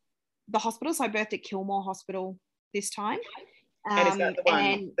hospital. So I birthed at Kilmore Hospital this time. And is that the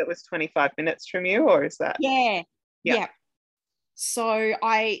one that was 25 minutes from you, or is that? Yeah. So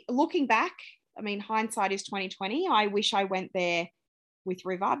looking back, I mean, hindsight is 2020. I wish I went there with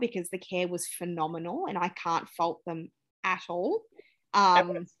River because the care was phenomenal and I can't fault them at all. And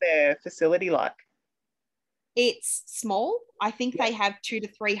what's their facility like? It's small. I think they have 200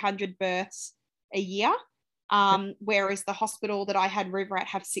 to 300 births a year, whereas the hospital that I had River at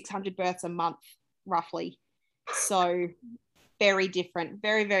have 600 births a month, roughly. So very different,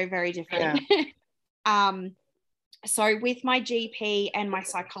 very, very, very different. Yeah. So with my GP and my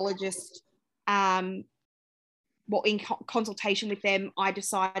psychologist, in consultation with them, I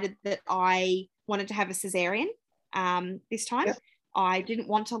decided that I wanted to have a cesarean this time. Yep. I didn't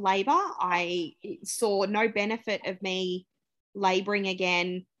want to labour. I saw no benefit of me labouring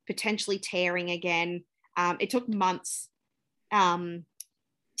again, potentially tearing again. It took months to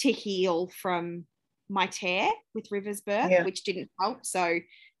heal from my tear with River's birth, which didn't help. So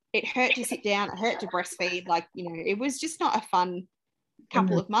it hurt to sit down. It hurt to breastfeed. Like, it was just not a fun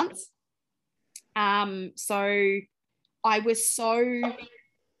couple of months. So I was so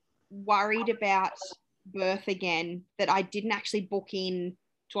worried about birth again that I didn't actually book in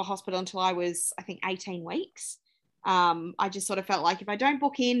to a hospital until I was, I think, 18 weeks. I just sort of felt like if I don't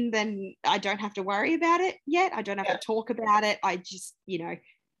book in, then I don't have to worry about it yet. I don't have to talk about it. I just,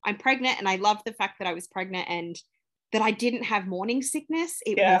 I'm pregnant, and I love the fact that I was pregnant and that I didn't have morning sickness.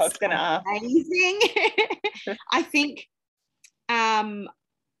 It was amazing. I think I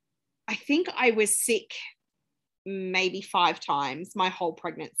was sick maybe 5 times my whole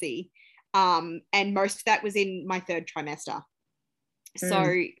pregnancy. And most of that was in my 3rd trimester. So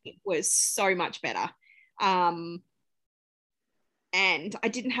it was so much better. And I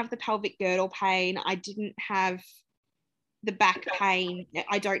didn't have the pelvic girdle pain. I didn't have the back pain.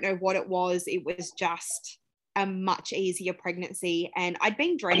 I don't know what it was. It was just a much easier pregnancy. And I'd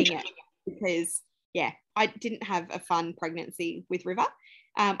been dreading it because, I didn't have a fun pregnancy with River.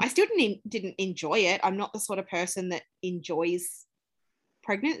 I still didn't enjoy it. I'm not the sort of person that enjoys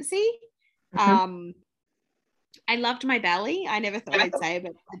pregnancy. I loved my belly. I never thought I'd say it,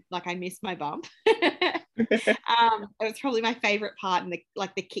 but like I miss my bump. It was probably my favorite part, and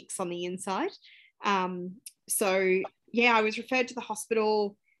the kicks on the inside. So I was referred to the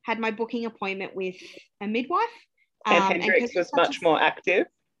hospital, had my booking appointment with a midwife. And Hendrix was much more active.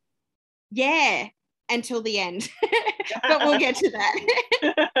 Yeah, until the end. But we'll get to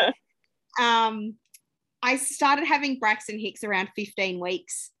that. I started having Braxton Hicks around 15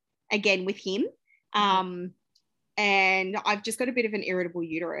 weeks again with him. And I've just got a bit of an irritable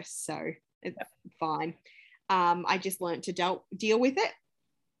uterus, so it's fine. I just learned to deal with it.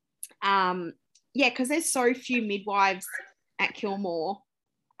 Because there's so few midwives at Kilmore.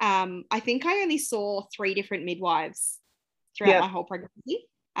 I think I only saw 3 different midwives throughout my whole pregnancy.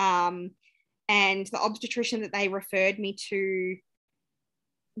 And the obstetrician that they referred me to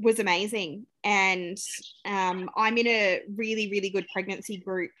was amazing. And I'm in a really, really good pregnancy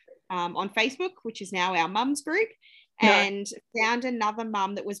group on Facebook, which is now our mums group, and found another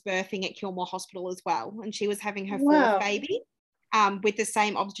mum that was birthing at Kilmore Hospital as well. And she was having her 4th baby with the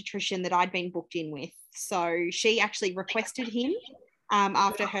same obstetrician that I'd been booked in with. So she actually requested him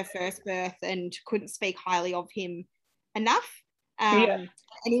after her first birth and couldn't speak highly of him enough.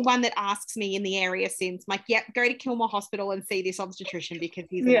 Anyone that asks me in the area since, I'm like, go to Kilmore Hospital and see this obstetrician because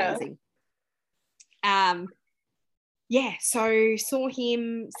he's amazing. So saw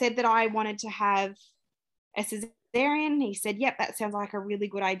him, said that I wanted to have a cesarean. He said, that sounds like a really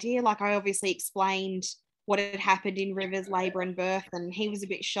good idea. Like, I obviously explained what had happened in River's labour and birth, and he was a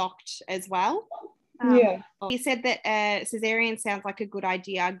bit shocked as well. He said that cesarean sounds like a good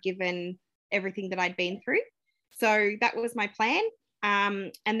idea given everything that I'd been through. So that was my plan.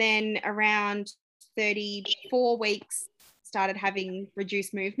 And then around 34 weeks, started having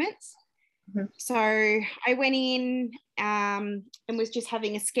reduced movements. So I went in and was just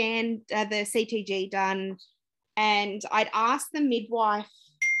having a scan, the CTG done, and I'd asked the midwife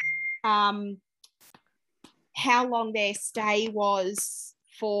how long their stay was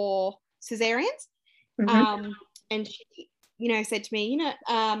for cesareans. And she, said to me,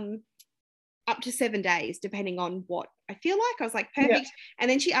 up to 7 days, depending on what I feel like. I was like, perfect. Yeah. And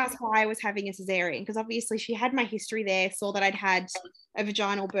then she asked why I was having a cesarean, because obviously she had my history there, saw that I'd had a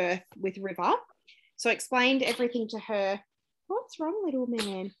vaginal birth with River. So I explained everything to her. What's wrong, little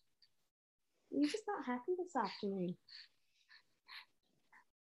man? You're just not happy this afternoon.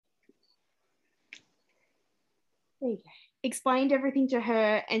 There you go. Explained everything to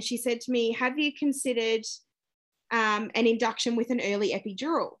her, and she said to me, have you considered an induction with an early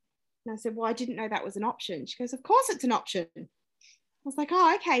epidural? And I said, well, I didn't know that was an option. She goes, of course it's an option. I was like,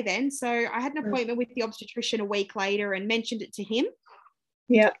 oh, okay then. So I had an appointment with the obstetrician a week later and mentioned it to him.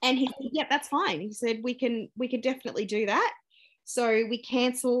 Yeah. And he said, yeah, that's fine. He said, we can definitely do that. So we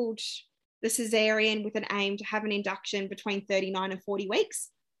cancelled the cesarean with an aim to have an induction between 39 and 40 weeks.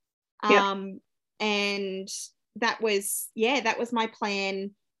 Yeah. And that was my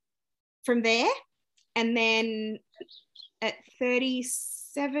plan from there. And then at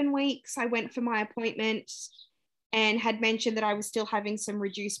 37 weeks, I went for my appointment and had mentioned that I was still having some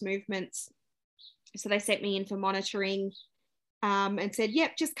reduced movements. So they sent me in for monitoring and said,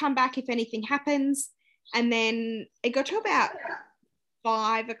 yep, just come back if anything happens. And then it got to about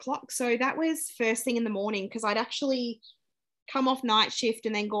 5 o'clock. So that was first thing in the morning, because I'd actually come off night shift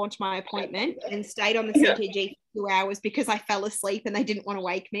and then gone to my appointment and stayed on the CTG for 2 hours because I fell asleep and they didn't want to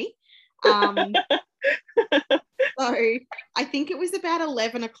wake me. So I think it was about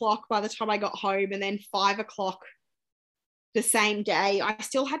 11 o'clock by the time I got home, and then 5 o'clock the same day, I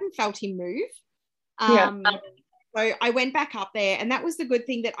still hadn't felt him move. So I went back up there, and that was the good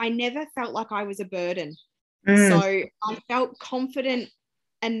thing, that I never felt like I was a burden. So I felt confident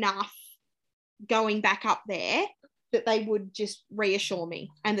enough going back up there that they would just reassure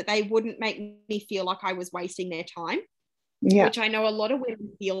me and that they wouldn't make me feel like I was wasting their time, which I know a lot of women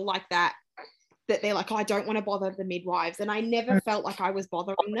feel like that they're like, oh, I don't want to bother the midwives. And I never felt like I was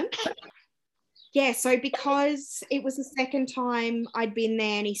bothering them. Yeah, so because it was the second time I'd been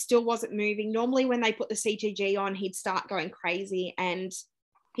there and he still wasn't moving, normally when they put the CTG on, he'd start going crazy, and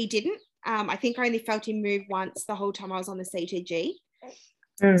he didn't. I think I only felt him move once the whole time I was on the CTG.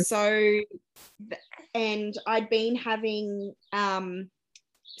 So, and I'd been having some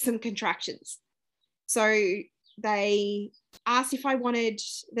contractions. So they asked if I wanted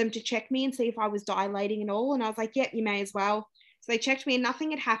them to check me and see if I was dilating and all. And I was like, yep, you may as well. So they checked me and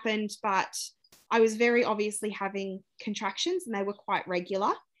nothing had happened, but I was very obviously having contractions and they were quite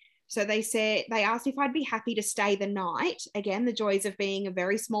regular. So they asked if I'd be happy to stay the night. Again, the joys of being a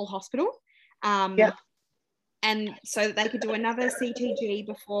very small hospital. And so that they could do another CTG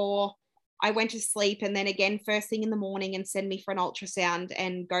before I went to sleep, and then again first thing in the morning, and send me for an ultrasound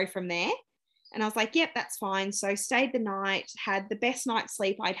and go from there. And I was like, yep, that's fine. So stayed the night, had the best night's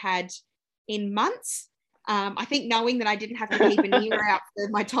sleep I'd had in months. I think knowing that I didn't have to keep an ear out for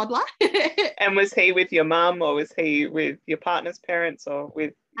my toddler. And was he with your mum, or was he with your partner's parents, or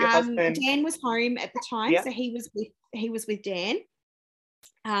with your husband? Dan was home at the time, so he was with Dan.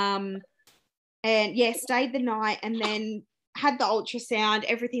 And yeah, stayed the night and then had the ultrasound.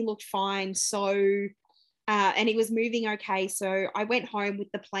 Everything looked fine. So, and he was moving okay. So I went home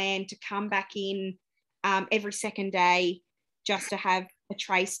with the plan to come back in every second day just to have a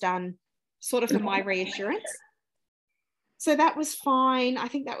trace done, sort of for my reassurance. So that was fine. I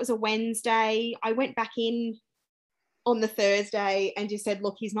think that was a Wednesday. I went back in on the Thursday and just said,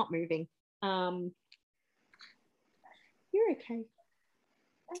 look, he's not moving. You're okay.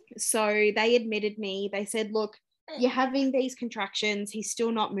 So they admitted me. They said, look, you're having these contractions. He's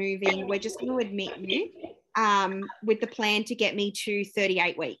still not moving. We're just going to admit you with the plan to get me to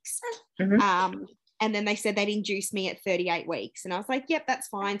 38 weeks. And then they said they'd induce me at 38 weeks. And I was like, yep, that's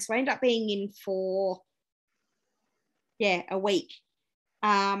fine. So I ended up being in for, a week.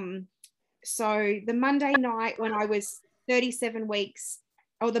 So the Monday night when I was 37 weeks,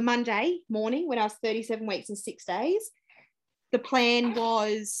 or the Monday morning when I was 37 weeks and 6 days, the plan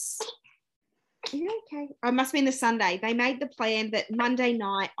was, okay, I must have been the Sunday. They made the plan that Monday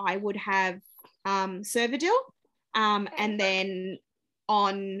night I would have Cervidil, and then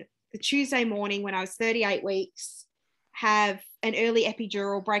on the Tuesday morning when I was 38 weeks, have an early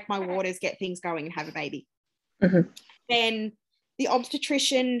epidural, break my waters, get things going and have a baby. Then the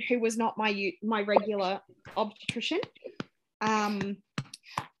obstetrician, who was not my regular obstetrician,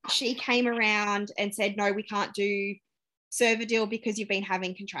 she came around and said, no, we can't do Cervidil because you've been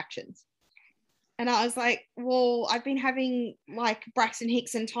having contractions. And I was like, well, I've been having like Braxton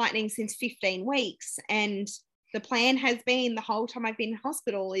Hickson tightening since 15 weeks. And the plan has been the whole time I've been in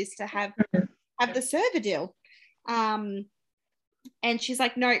hospital is to have the Cervidil. And she's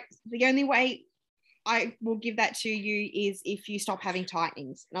like, no, the only way I will give that to you is if you stop having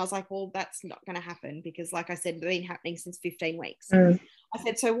tightenings. And I was like, well, that's not going to happen because, like I said, it's been happening since 15 weeks. I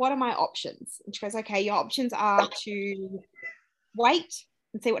said, so what are my options? And she goes, okay, your options are to wait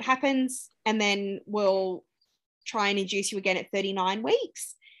and see what happens, and then we'll try and induce you again at 39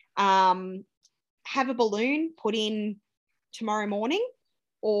 weeks. Have a balloon put in tomorrow morning,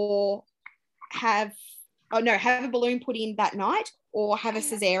 or have a balloon put in that night, or have a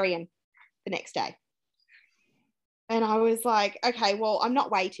cesarean the next day. And I was like, okay, well, I'm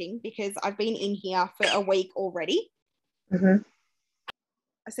not waiting because I've been in here for a week already.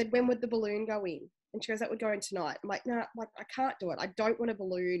 I said, when would the balloon go in? And she goes, that would go in tonight. I'm like, no, like, I can't do it. I don't want a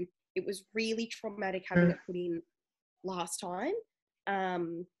balloon. It was really traumatic having it put in last time. I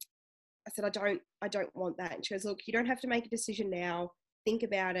said, I don't want that. And she goes, look, you don't have to make a decision now. Think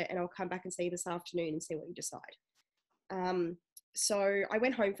about it, and I'll come back and see you this afternoon and see what you decide. So I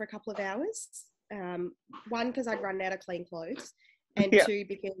went home for a couple of hours. One, because I'd run out of clean clothes, and two,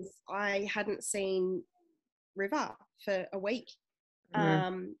 because I hadn't seen River for a week.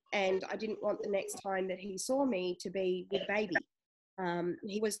 And I didn't want the next time that he saw me to be with baby.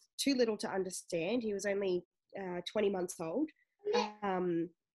 He was too little to understand. He was only 20 months old. And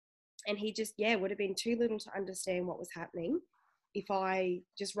he just, would have been too little to understand what was happening if I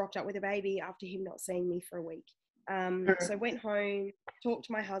just rocked up with a baby after him not seeing me for a week. So I went home, talked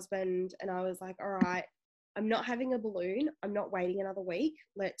to my husband, and I was like, all right, I'm not having a balloon. I'm not waiting another week.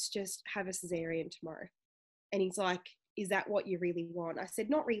 Let's just have a cesarean tomorrow. And he's like, is that what you really want? I said,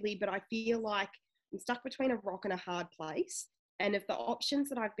 not really, but I feel like I'm stuck between a rock and a hard place. And of the options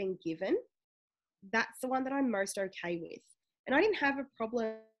that I've been given, that's the one that I'm most okay with. And I didn't have a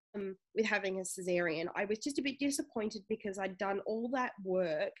problem with having a cesarean. I was just a bit disappointed because I'd done all that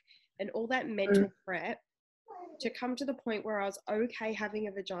work and all that mental prep to come to the point where I was okay having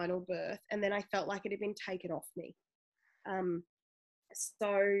a vaginal birth, and then I felt like it had been taken off me. I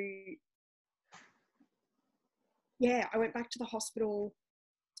went back to the hospital,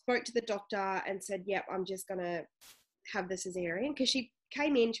 spoke to the doctor and said, yep, I'm just going to have the cesarean. Because she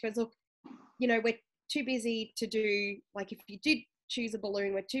came in, she goes, look, we're too busy to do, like, if you did choose a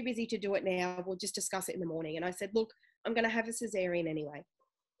balloon, we're too busy to do it now. We'll just discuss it in the morning. And I said, look, I'm going to have a cesarean anyway.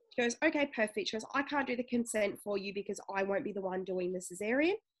 She goes, okay, perfect. She goes, I can't do the consent for you because I won't be the one doing the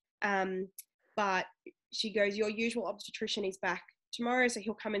cesarean. But she goes, your usual obstetrician is back tomorrow, so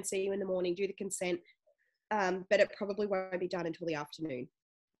he'll come and see you in the morning, do the consent. But it probably won't be done until the afternoon.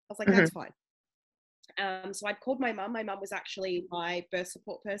 I was like, that's fine. So I'd called my mum. My mum was actually my birth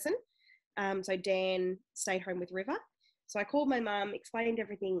support person. So Dan stayed home with River. So I called my mum, explained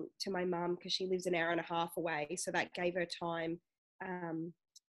everything to my mum because she lives an hour and a half away. So that gave her time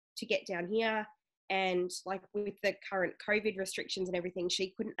to get down here. And like with the current COVID restrictions and everything,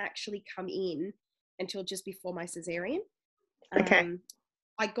 she couldn't actually come in until just before my cesarean. Okay.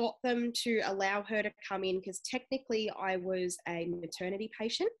 I got them to allow her to come in because technically I was a maternity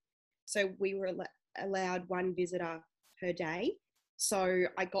patient. So we were allowed one visitor per day. So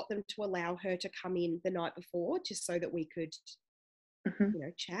I got them to allow her to come in the night before just so that we could,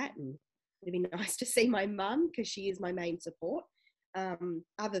 chat. And it'd be nice to see my mum because she is my main support,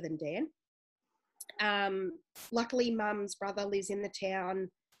 other than Dan. Luckily, mum's brother lives in the town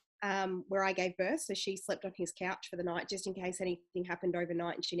where I gave birth. So she slept on his couch for the night just in case anything happened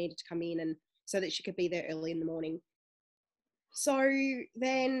overnight and she needed to come in, and so that she could be there early in the morning. So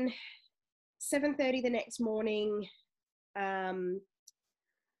then 7:30 the next morning,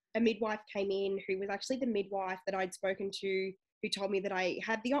 a midwife came in who was actually the midwife that I'd spoken to, who told me that I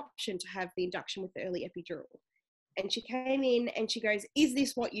had the option to have the induction with the early epidural. And she came in and she goes, is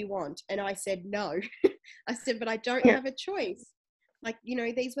this what you want? And I said, no. I said, but I don't have a choice. Like,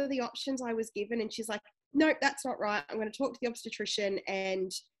 these were the options I was given. And she's like, nope, that's not right. I'm going to talk to the obstetrician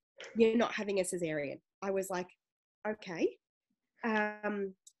and you're not having a cesarean. I was like, okay.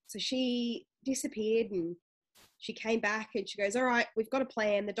 So she disappeared and she came back and she goes, all right, we've got a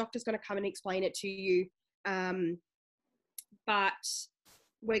plan. The doctor's going to come and explain it to you. But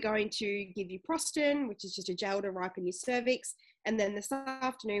we're going to give you Prostin, which is just a gel to ripen your cervix. And then this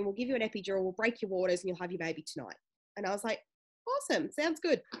afternoon, we'll give you an epidural, we'll break your waters, and you'll have your baby tonight. And I was like, awesome, sounds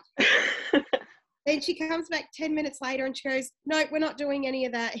good. Then she comes back 10 minutes later and she goes, no, we're not doing any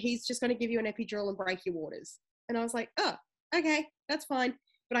of that. He's just going to give you an epidural and break your waters. And I was like, oh, okay, that's fine.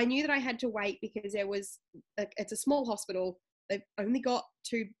 But I knew that I had to wait because it's a small hospital. They've only got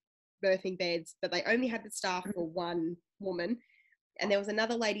 2 birthing beds, but they only had the staff for 1 woman. And there was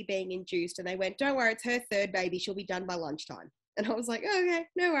another lady being induced and they went, don't worry, it's her 3rd baby. She'll be done by lunchtime. And I was like, oh, okay,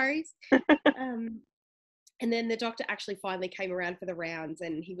 no worries. And then the doctor actually finally came around for the rounds,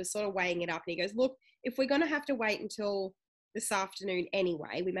 and he was sort of weighing it up, and he goes, look, if we're going to have to wait until this afternoon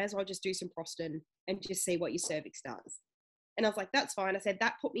anyway, we may as well just do some prostin and just see what your cervix does. And I was like, that's fine. I said,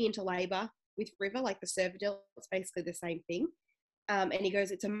 that put me into labor with River, like the Cervidil, it's basically the same thing. And he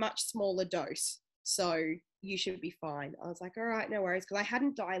goes, it's a much smaller dose, so you should be fine. I was like, all right, no worries, because I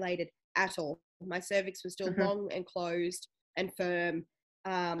hadn't dilated at all. My cervix was still long and closed and firm.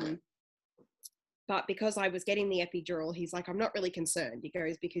 But because I was getting the epidural, he's like, I'm not really concerned. He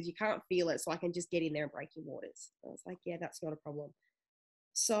goes, because you can't feel it, so I can just get in there and break your waters. I was like, yeah, that's not a problem.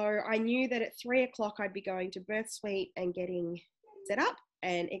 So I knew that at 3 o'clock I'd be going to birth suite and getting set up,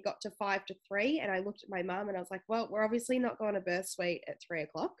 and it got to 5 to 3, and I looked at my mum and I was like, well, we're obviously not going to birth suite at 3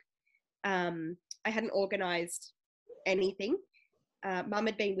 o'clock. I hadn't organised anything. Mum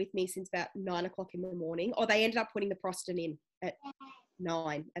had been with me since about 9 o'clock in the morning, or they ended up putting the prostin in at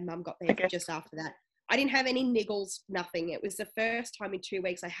 9, and Mum got there just after that. I didn't have any niggles, nothing. It was the first time in 2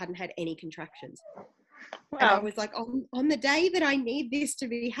 weeks I hadn't had any contractions. Wow. And I was like, on the day that I need this to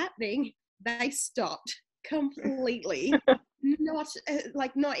be happening, they stopped completely.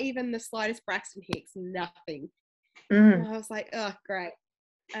 Not even the slightest Braxton Hicks, nothing. And I was like, oh, great.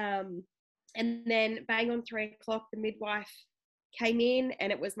 And then bang on 3 o'clock, the midwife came in,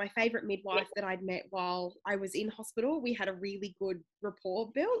 and it was my favourite midwife that I'd met while I was in hospital. We had a really good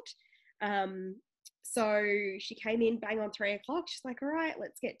rapport built. So she came in bang on 3 o'clock. She's like, all right,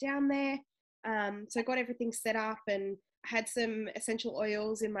 let's get down there. So I got everything set up, and I had some essential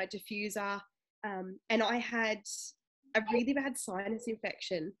oils in my diffuser. And I had a really bad sinus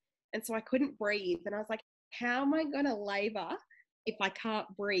infection, and so I couldn't breathe. And I was like, how am I going to labour if I can't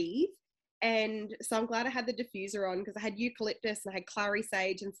breathe? And so I'm glad I had the diffuser on, because I had eucalyptus and I had clary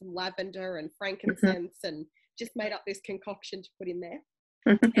sage and some lavender and frankincense, and just made up this concoction to put in there.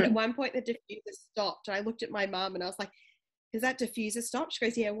 And at one point the diffuser stopped, and I looked at my mum and I was like, has that diffuser stopped? She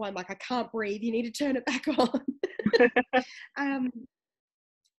goes, yeah, well, I'm like, I can't breathe. You need to turn it back on.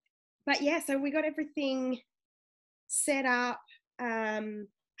 But yeah, so we got everything set up,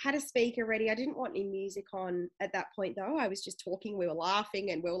 had a speaker ready. I didn't want any music on at that point though. I was just talking, we were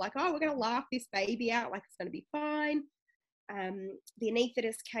laughing, and we were like, oh, we're going to laugh this baby out, like it's going to be fine. The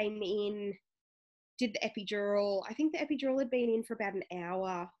anaesthetist came in, did the epidural. I think the epidural had been in for about an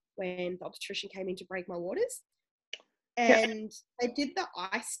hour when the obstetrician came in to break my waters. And they did the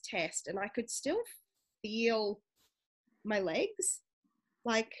ice test, and I could still feel my legs,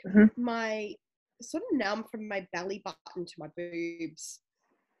 like my sort of numb from my belly button to my boobs.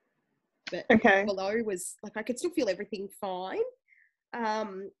 But below was like, I could still feel everything fine.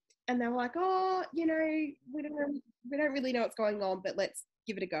 And they were like, oh, you know, we don't really know what's going on, but let's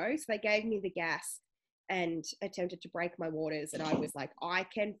give it a go. So they gave me the gas and attempted to break my waters. And I was like, I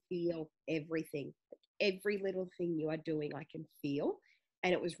can feel everything. Every little thing you are doing, I can feel.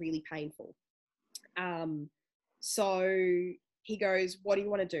 And it was really painful. So he goes, what do you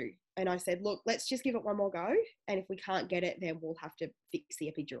want to do? And I said, look, let's just give it one more go. And if we can't get it, then we'll have to fix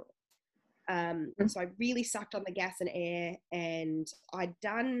the epidural. So I really sucked on the gas and air, and I'd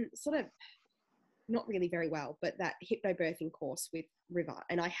done sort of not really very well, but that hypnobirthing course with River,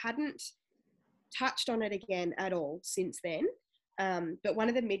 and I hadn't touched on it again at all since then. But one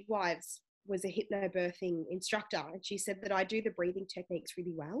of the midwives was a hypnobirthing instructor, and she said that I do the breathing techniques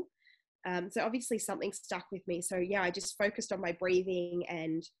really well. So obviously something stuck with me. So yeah, I just focused on my breathing,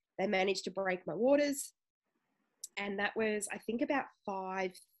 and they managed to break my waters. And that was, I think, about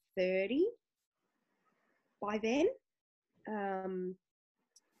 5:30 by then.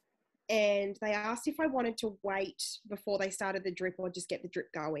 And they asked if I wanted to wait before they started the drip or just get the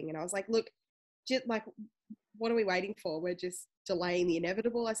drip going. And I was like, look, just like, what are we waiting for? We're just delaying the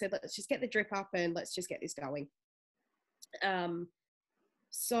inevitable. I said, let's just get the drip up and let's just get this going.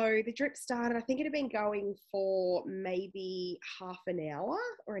 So the drip started, I think it had been going for maybe half an hour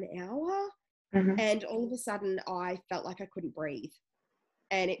or an hour. And all of a sudden I felt like I couldn't breathe.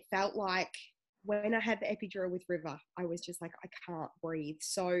 And it felt like when I had the epidural with River, I was just like, I can't breathe.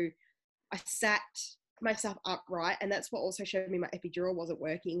 So I sat myself upright, and that's what also showed me my epidural wasn't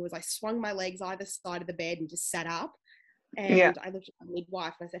working, was I swung my legs either side of the bed and just sat up. And I looked at my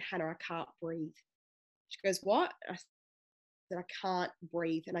midwife and I said, Hannah, I can't breathe. She goes, what? I said, I can't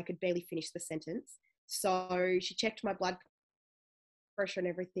breathe. And I could barely finish the sentence. So she checked my blood pressure and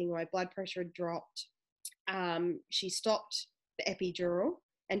everything. My blood pressure had dropped. She stopped the epidural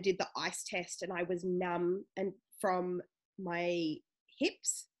and did the ice test, and I was numb, and from my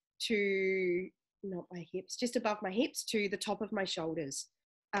hips to, not my hips, just above my hips to the top of my shoulders.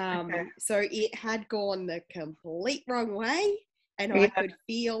 So it had gone the complete wrong way, and I could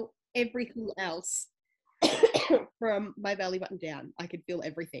feel everything else. from my belly button down. I could feel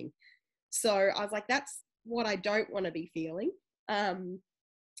everything. So I was like, that's what I don't want to be feeling.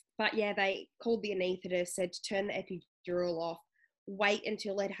 But yeah, they called the anaesthetist, said to turn the epidural off, wait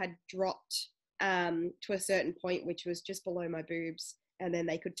until it had dropped to a certain point, which was just below my boobs, and then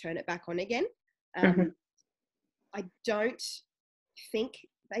they could turn it back on again. I don't think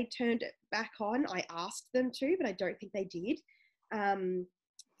they turned it back on. I asked them to, but I don't think they did.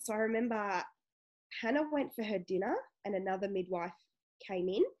 So I remember Hannah went for her dinner and another midwife came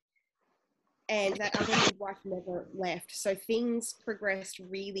in, and that other midwife never left. So things progressed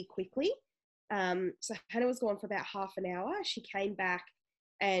really quickly. So Hannah was gone for about half an hour. She came back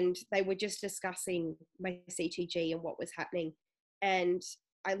and they were just discussing my CTG and what was happening. And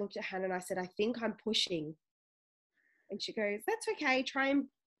I looked at Hannah and I said, I think I'm pushing. And she goes, that's okay. Try and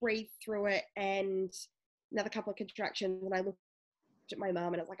breathe through it. And another couple of contractions. And I looked at my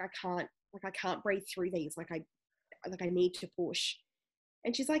mum and I was like, I can't breathe through these. I need to push.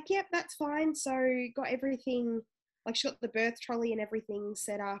 And she's like, yep, that's fine. So got everything, like she got the birth trolley and everything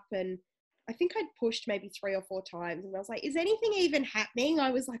set up. And I think I'd pushed maybe 3 or 4 times. And I was like, is anything even happening?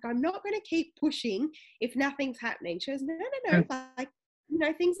 I was like, I'm not going to keep pushing if nothing's happening. She goes, no. Like, you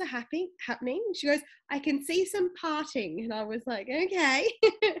know, things are happening. She goes, I can see some parting. And I was like, okay.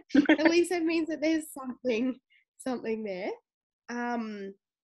 At least that means that there's something there.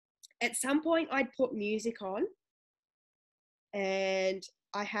 At some point I'd put music on, and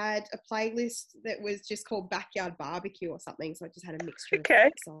I had a playlist that was just called Backyard Barbecue or something. So I just had a mixture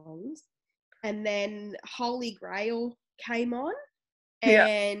of songs. And then Holy Grail came on,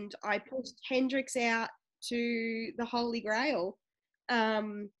 and I pushed Hendrix out to the Holy Grail. I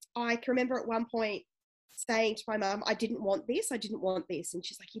can remember at one point saying to my mum, I didn't want this. And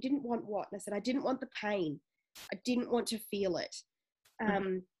she's like, you didn't want what? And I said, I didn't want the pain. I didn't want to feel it.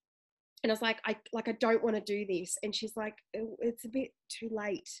 And I was like, I don't want to do this. And she's like, it's a bit too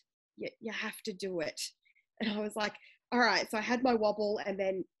late. You have to do it. And I was like, all right. So I had my wobble, and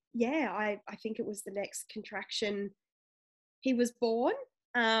then, I think it was the next contraction, he was born.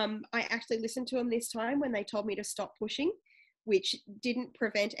 I actually listened to him this time when they told me to stop pushing, which didn't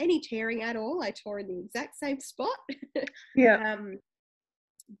prevent any tearing at all. I tore in the exact same spot.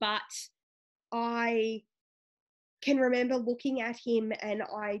 But I can remember looking at him and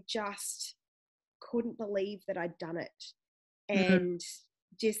I just couldn't believe that I'd done it. And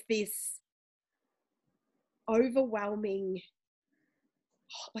just this overwhelming,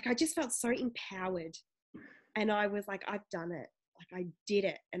 like I just felt so empowered. And I was like, I've done it. Like I did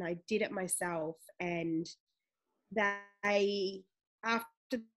it, and I did it myself. And after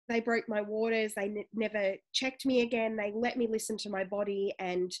they broke my waters, they never checked me again. They let me listen to my body.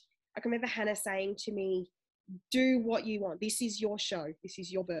 And I can remember Hannah saying to me, do what you want. This is your show. This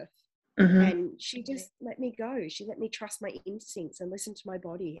is your birth. And she just let me go. She let me trust my instincts and listen to my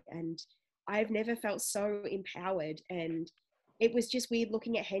body. And I've never felt so empowered. And it was just weird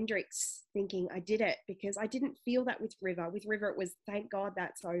looking at Hendrix thinking I did it, because I didn't feel that with River. With River, it was, thank God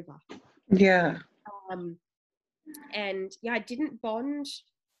that's over. And I didn't bond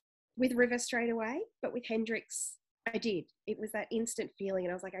with River straight away, but with Hendrix, I did. It was that instant feeling.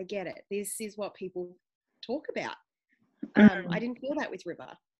 And I was like, I get it. This is what people talk about. I didn't feel that with River.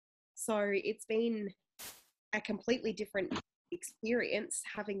 So it's been a completely different experience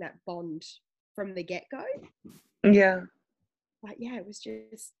having that bond from the get-go. But it was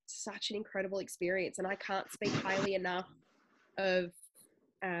just such an incredible experience. And I can't speak highly enough of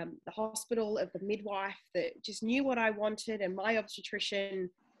the hospital, of the midwife that just knew what I wanted, and my obstetrician,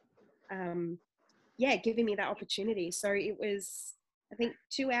 giving me that opportunity. So it was, I think,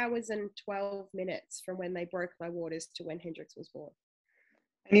 2 hours and 12 minutes from when they broke my waters to when Hendrix was born.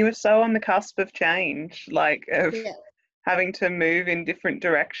 And you were so on the cusp of change, like of having to move in different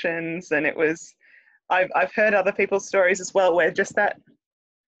directions. And it was, I've heard other people's stories as well, where just that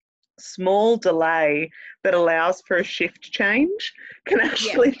small delay that allows for a shift change can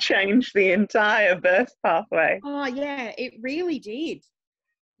actually change the entire birth pathway. Oh yeah, it really did.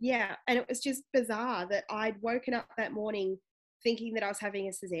 Yeah, and it was just bizarre that I'd woken up that morning thinking that I was having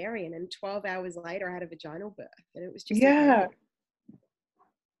a cesarean, and 12 hours later I had a vaginal birth, and it was just incredible.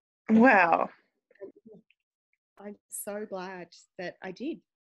 Wow. I'm so glad that I did.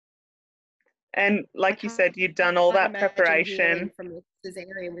 And like you said, you'd done all that preparation from the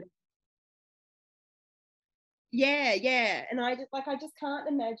cesarean with... and I just can't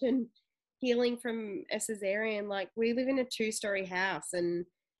imagine healing from a cesarean. Like, we live in a 2-story house, and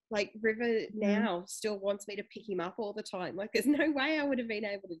like River now still wants me to pick him up all the time. Like, there's no way I would have been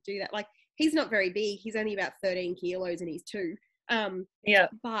able to do that. Like, he's not very big, he's only about 13 kilos and he's 2. Yeah.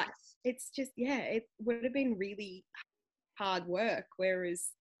 But it's just, it would have been really hard work. Whereas,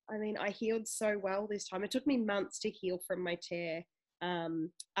 I mean, I healed so well this time. It took me months to heal from my tear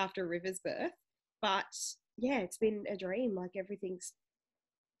after River's birth. But yeah, it's been a dream. Like, everything's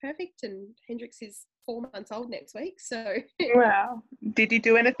perfect, and Hendrix is 4 months old next week. So Wow. Did you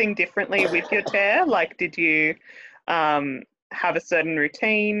do anything differently with your tear? Like, did you have a certain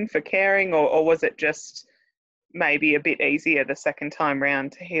routine for caring, or was it just maybe a bit easier the second time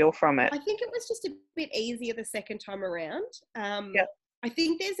round to heal from it? I think it was just a bit easier the second time around. Yeah. I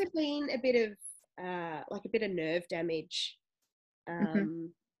think there's been a bit of like a bit of nerve damage.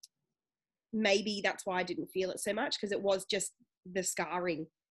 Maybe that's why I didn't feel it so much, because it was just the scarring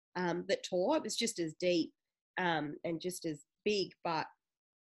that tore. It was just as deep and just as big, but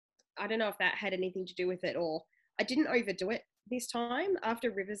I don't know if that had anything to do with it, or I didn't overdo it this time.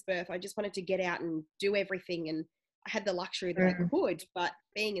 After River's birth, I just wanted to get out and do everything, and I had the luxury that I could, but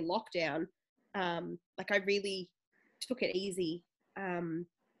being in lockdown, like, I really took it easy. And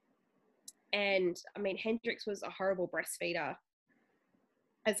I mean, Hendrix was a horrible breastfeeder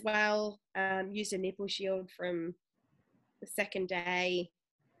as well. Used a nipple shield from the second day.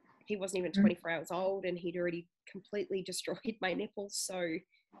 He wasn't even 24 hours old, and he'd already completely destroyed my nipples. So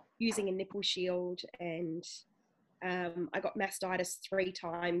using a nipple shield, and I got mastitis 3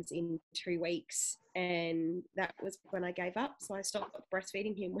 times in 2 weeks, and that was when I gave up. So I stopped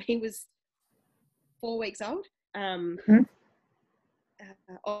breastfeeding him when he was 4 weeks old. The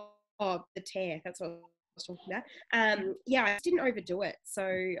tear, that's what I was talking about. Yeah, I didn't overdo it. So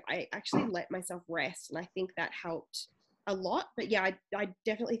I actually let myself rest, and I think that helped a lot. But yeah, I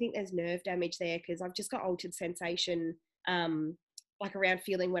definitely think there's nerve damage there, because I've just got altered sensation, like around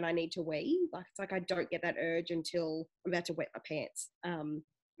feeling when I need to wee. Like, it's like I don't get that urge until I'm about to wet my pants.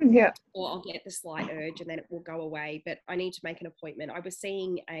 Or I'll get the slight urge and then it will go away. But I need to make an appointment. I was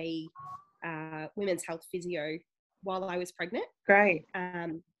seeing a women's health physio while I was pregnant. Great.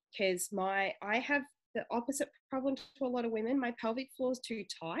 Because I have the opposite problem to a lot of women. My pelvic floor is too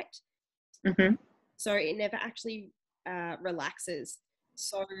tight. So it never actually relaxes.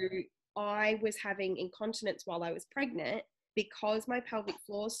 So I was having incontinence while I was pregnant, because my pelvic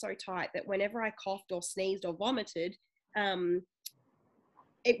floor is so tight that whenever I coughed or sneezed or vomited,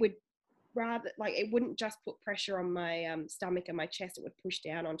 it would it wouldn't just put pressure on my stomach and my chest, it would push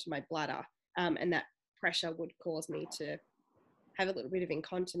down onto my bladder, and that pressure would cause me to have a little bit of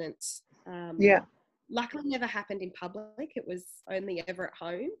incontinence. Luckily never happened in public, it was only ever at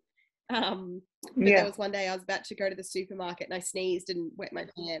home. But there was one day I was about to go to the supermarket and I sneezed and wet my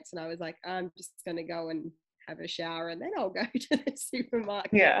pants, and I was like, I'm just going to go and have a shower and then I'll go to the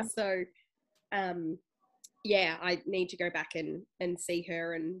supermarket. So I need to go back and see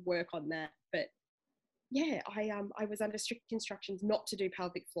her and work on that. But yeah, I was under strict instructions not to do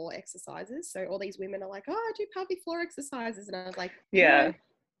pelvic floor exercises. So all these women are like, oh, I do pelvic floor exercises, and I was like, no.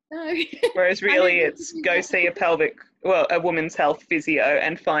 Whereas really it's go see a woman's health physio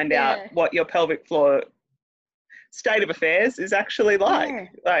and find out what your pelvic floor state of affairs is actually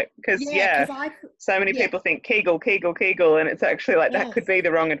like. Because so many people think Kegel, and it's actually like that could be the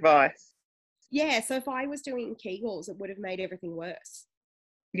wrong advice. So if I was doing Kegels, it would have made everything worse.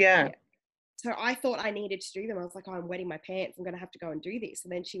 So I thought I needed to do them. I was like, oh, I'm wetting my pants, I'm going to have to go and do this.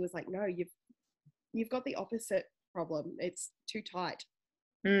 And then she was like, no, you've got the opposite problem, it's too tight.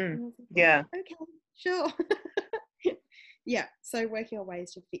 Okay, sure. So working on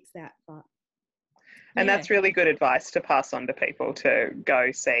ways to fix that. But and that's really good advice to pass on to people, to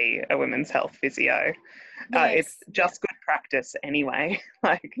go see a women's health physio. It's just good practice anyway.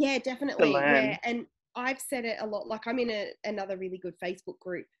 Definitely. To learn. Yeah, and I've said it a lot. Like, I'm in another really good Facebook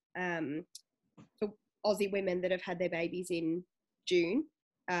group for Aussie women that have had their babies in June.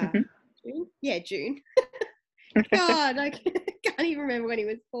 June. God, I can't even remember when he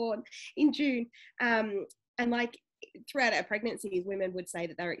was born. In June. And like, throughout our pregnancies, women would say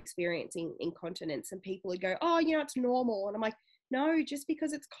that they're experiencing incontinence, and people would go, oh, it's normal. And I'm like, no, just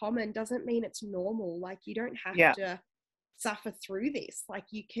because it's common doesn't mean it's normal. Like, you don't have to suffer through this. Like,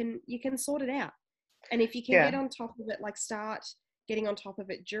 you can sort it out. And if you can get on top of it, like start getting on top of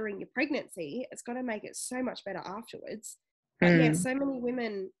it during your pregnancy, it's going to make it so much better afterwards. But so many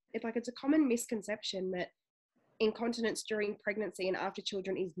women, it's a common misconception that incontinence during pregnancy and after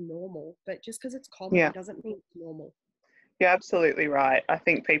children is normal, but just because it's common doesn't mean it's normal. You're absolutely right. I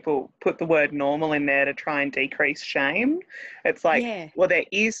think people put the word normal in there to try and decrease shame. It's like, well, there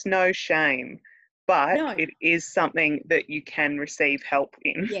is no shame, but it is something that you can receive help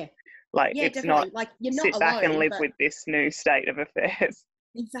in. It's definitely. not like, you're not sit alone, back and live with this new state of affairs.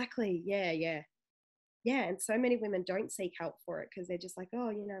 Exactly. yeah, and so many women don't seek help for it because they're just like,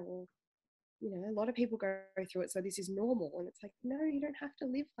 oh, well, a lot of people go through it, so this is normal. And it's like, no, you don't have to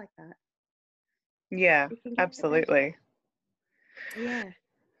live like that. Yeah, You can get absolutely. better. Yeah.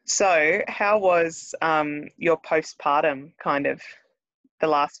 So how was your postpartum kind of the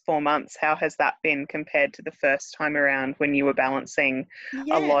last 4 months? How has that been compared to the first time around when you were balancing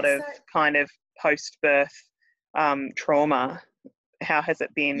a lot of kind of post-birth trauma? How has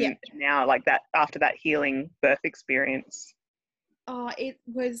it been now, like that, after that healing birth experience? Oh, it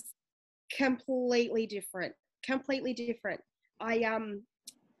was completely different. I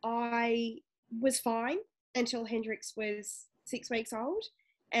was fine until Hendrix was 6 weeks old,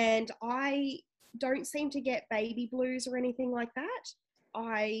 and I don't seem to get baby blues or anything like that.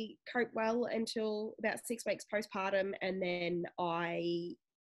 I cope well until about 6 weeks postpartum, and then I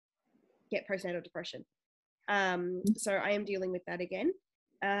get postnatal depression. So I am dealing with that again.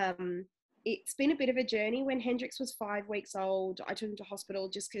 It's been a bit of a journey. When Hendrix was 5 weeks old, I took him to hospital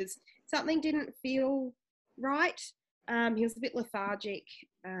just because something didn't feel right. He was a bit lethargic,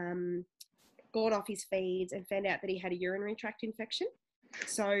 got off his feeds, and found out that he had a urinary tract infection.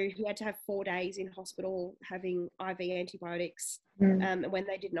 So he had to have 4 days in hospital having IV antibiotics. And when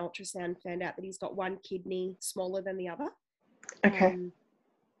they did an ultrasound, found out that he's got one kidney smaller than the other. Okay.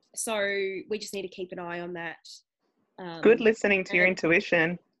 So we just need to keep an eye on that. Good listening to your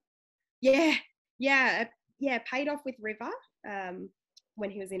intuition. Yeah. Paid off with River when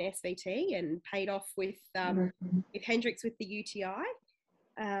he was in SVT, and paid off with Hendrix with the UTI.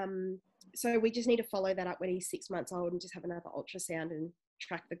 So we just need to follow that up when he's 6 months old and just have another ultrasound and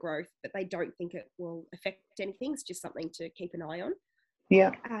track the growth. But they don't think it will affect anything. It's just something to keep an eye on.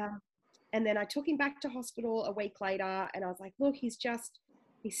 Yeah. And then I took him back to hospital a week later, and I was like, look, he's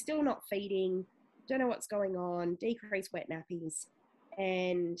still not feeding. Don't know what's going on. Decreased wet nappies.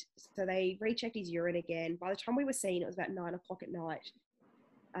 And so they rechecked his urine again. By the time we were seen, it was about 9 o'clock at night.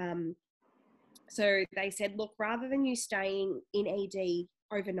 So they said, look, rather than you staying in ED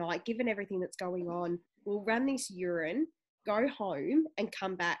overnight, given everything that's going on, we'll run this urine, go home and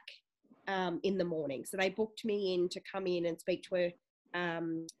come back in the morning. So they booked me in to come in and speak to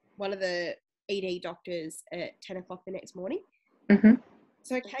one of the ED doctors at 10 o'clock the next morning.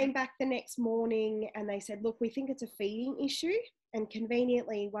 So I came back the next morning and they said, look, we think it's a feeding issue. And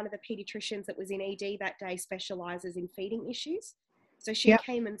conveniently, one of the paediatricians that was in ED that day specialises in feeding issues. So she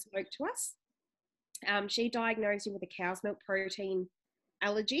came and spoke to us. She diagnosed him with a cow's milk protein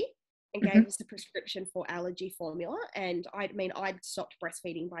allergy and gave us a prescription for allergy formula. And I'd stopped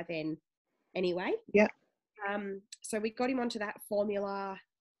breastfeeding by then anyway. Yeah. So we got him onto that formula,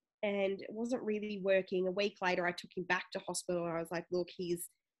 and it wasn't really working. A week later, I took him back to hospital. I was like, look, he's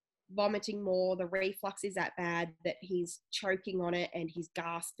vomiting more. The reflux is that bad that he's choking on it and he's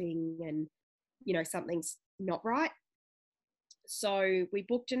gasping, and, something's not right. So we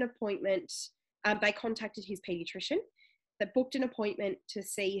booked an appointment. They contacted his paediatrician. They booked an appointment to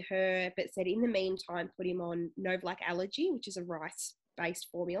see her, but said in the meantime, put him on Novlac Allergy, which is a rice-based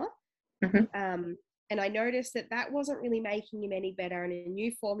formula. And I noticed that wasn't really making him any better. And a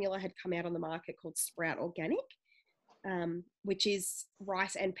new formula had come out on the market called Sprout Organic, which is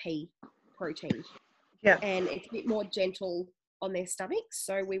rice and pea protein. Yeah. And it's a bit more gentle on their stomachs.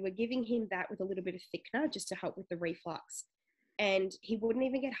 So we were giving him that with a little bit of thickener just to help with the reflux. And he wouldn't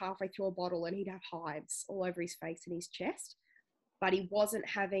even get halfway through a bottle and he'd have hives all over his face and his chest. But he wasn't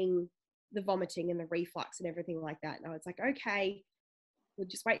having the vomiting and the reflux and everything like that. And I was like, okay, we'll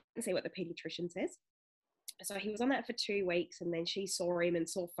just wait and see what the paediatrician says. So he was on that for 2 weeks, and then she saw him and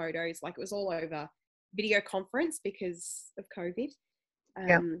saw photos. Like, it was all over video conference because of COVID.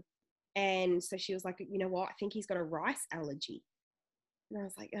 And so she was like, you know what, I think he's got a rice allergy. And I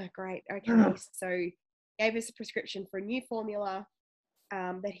was like, oh, great. Okay. So gave us a prescription for a new formula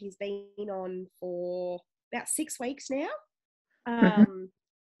that he's been on for about 6 weeks now.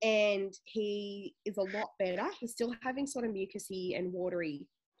 And he is a lot better. He's still having sort of mucousy and watery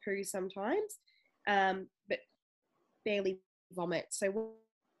poo sometimes, but barely vomit. So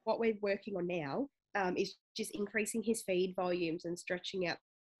what we're working on now is just increasing his feed volumes and stretching out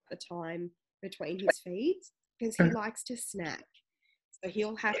the time between his feeds, because he likes to snack. So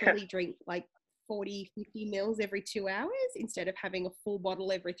he'll happily drink like 40, 50 mils every 2 hours instead of having a full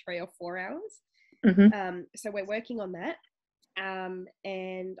bottle every 3 or 4 hours. So we're working on that.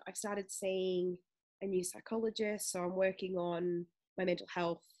 And I've started seeing a new psychologist. So I'm working on my mental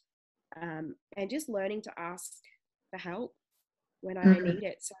health and just learning to ask for help when I need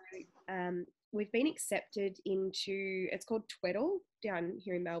it. So we've been accepted into, it's called Tweddle down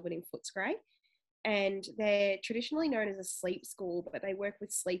here in Melbourne in Footscray. And they're traditionally known as a sleep school, but they work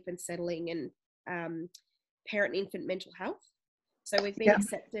with sleep and settling and parent and infant mental health. So we've been Yeah.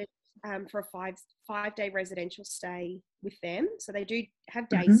 accepted for a five-day residential stay with them. So they do have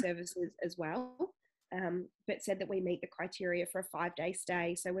day Mhm. services as well, but said that we meet the criteria for a 5-day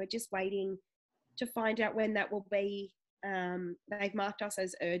stay. So we're just waiting to find out when that will be. They've marked us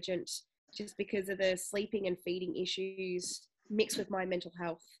as urgent just because of the sleeping and feeding issues mixed with my mental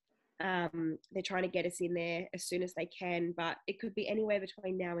health. They're trying to get us in there as soon as they can, but it could be anywhere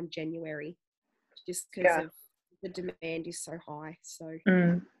between now and January just because Yeah. of the demand is so high. So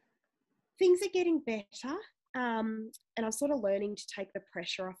Mm. things are getting better, and I'm sort of learning to take the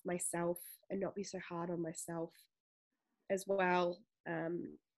pressure off myself and not be so hard on myself as well.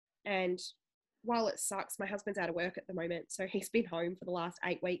 And while it sucks, my husband's out of work at the moment, so he's been home for the last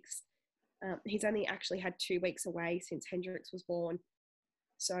 8 weeks. He's only actually had 2 weeks away since Hendrix was born.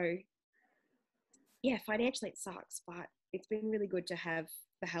 So yeah, financially it sucks, but it's been really good to have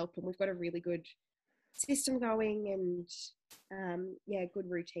the help, and we've got a really good system going, and yeah, good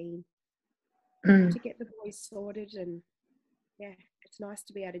routine Mm. to get the boys sorted. And yeah, it's nice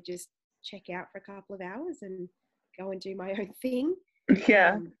to be able to just check out for a couple of hours and go and do my own thing.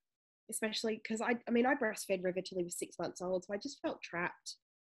 Yeah. Especially because I breastfed River till he was 6 months old, so I just felt trapped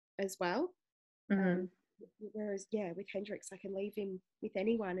as well. Mm. Whereas yeah, with Hendrix, I can leave him with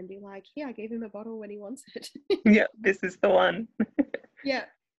anyone and be like, yeah, I gave him a bottle when he wants it. Yeah, this is the one.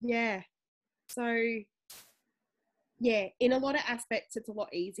 yeah. So yeah, in a lot of aspects, it's a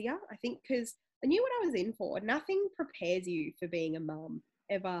lot easier, I think, because I knew what I was in for. Nothing prepares you for being a mum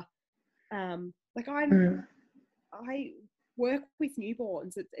ever. Mm. I work with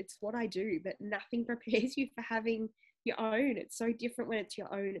newborns. It's what I do, but nothing prepares you for having your own. It's so different when it's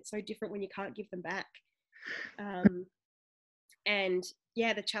your own. It's so different when you can't give them back. And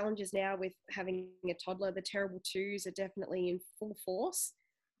yeah, the challenges now with having a toddler, the terrible twos are definitely in full force.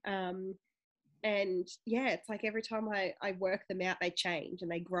 And yeah, it's like every time I work them out, they change and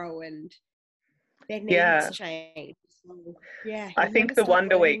they grow and their needs change. So, yeah, I you think never the stop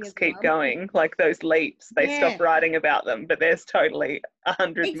Wonder learning Weeks as a keep mum. going, like those leaps. They Yeah, stop writing about them, but there's totally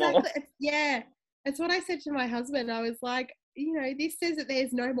 100 more. exactly. Yeah, it's what I said to my husband. I was like, this says that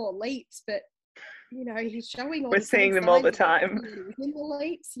there's no more leaps, but he's showing all We're the same seeing them all the signs time. within the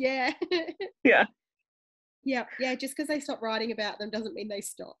leaps. Yeah. Yeah. Yeah. Just because they stop writing about them doesn't mean they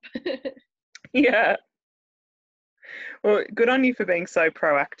stop. Yeah. Well, good on you for being so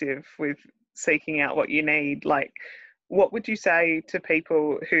proactive with seeking out what you need. Like, what would you say to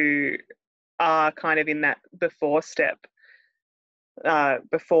people who are kind of in that before step,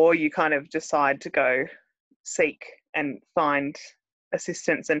 before you kind of decide to go seek and find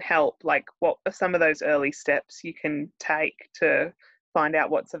assistance and help? Like, what are some of those early steps you can take to find out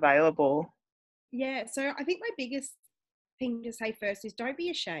what's available? Yeah, so I think my biggest thing to say first is don't be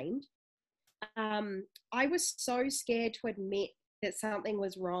ashamed. I was so scared to admit that something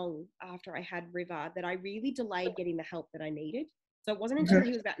was wrong after I had River that I really delayed getting the help that I needed. So it wasn't until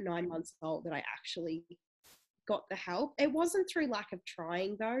he was about 9 months old that I actually got the help. It wasn't through lack of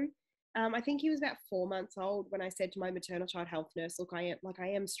trying though. I think he was about 4 months old when I said to my maternal child health nurse, look, I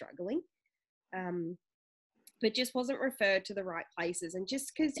am struggling. But just wasn't referred to the right places. And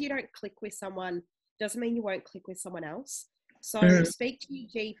just because you don't click with someone doesn't mean you won't click with someone else. So speak to your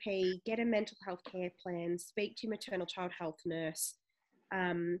GP, get a mental health care plan, speak to your maternal child health nurse,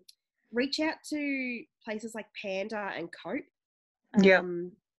 reach out to places like Panda and Cope. Yeah.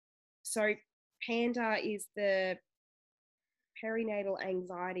 So Panda is the Perinatal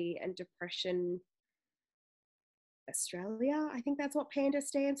Anxiety and Depression Australia. I think that's what PANDA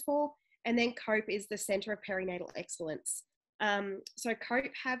stands for. And then COPE is the Centre of Perinatal Excellence. So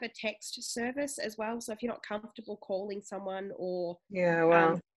COPE have a text service as well. So if you're not comfortable calling someone or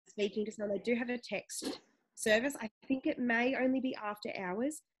speaking to someone, they do have a text service. I think it may only be after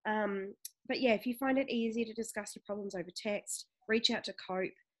hours. But yeah, if you find it easier to discuss your problems over text, reach out to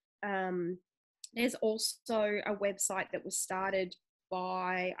COPE. There's also a website that was started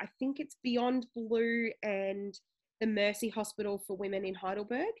by, I think it's Beyond Blue and the Mercy Hospital for Women in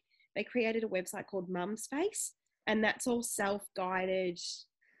Heidelberg. They created a website called Mum Space, and that's all self-guided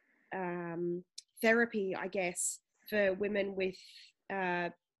therapy, I guess, for women with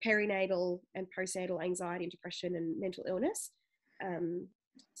perinatal and postnatal anxiety and depression and mental illness.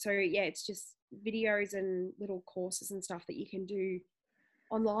 So yeah, it's just videos and little courses and stuff that you can do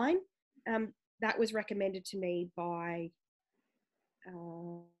online. That was recommended to me by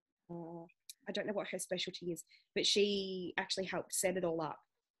I don't know what her specialty is, but she actually helped set it all up.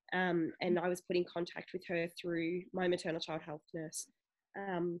 And I was put in contact with her through my maternal child health nurse.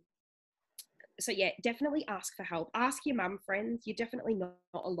 So yeah, definitely ask for help. Ask your mum friends. You're definitely not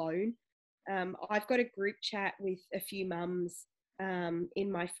alone. I've got a group chat with a few mums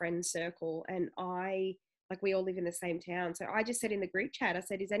in my friend circle, and we all live in the same town. So I just said in the group chat, I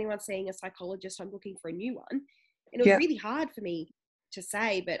said, is anyone seeing a psychologist? I'm looking for a new one. And it was really hard for me to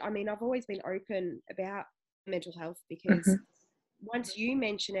say, but I mean, I've always been open about mental health because once you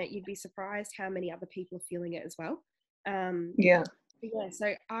mention it, you'd be surprised how many other people are feeling it as well.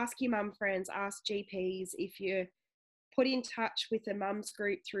 So ask your mum friends, ask GPs. If you're put in touch with a mums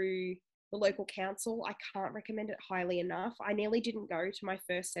group through the local council, I can't recommend it highly enough. I nearly didn't go to my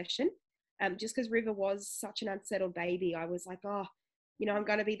first session just because River was such an unsettled baby. I was like, oh, you know, I'm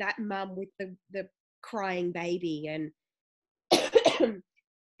going to be that mum with the crying baby. And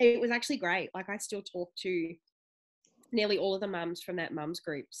it was actually great. Like, I still talk to nearly all of the mums from that mums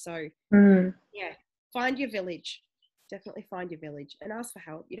group. So yeah, find your village. Definitely find your village and ask for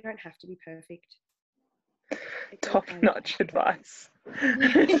help. You don't have to be perfect. Top-notch advice.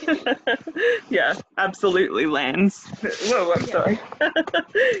 Yeah, absolutely, Lance. Whoa, I'm sorry.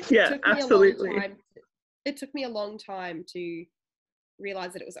 Yeah, absolutely. It took me a long time to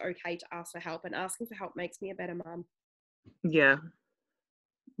realize that it was okay to ask for help, and asking for help makes me a better mum. Yeah,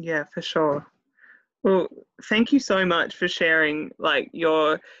 for sure. Well, thank you so much for sharing like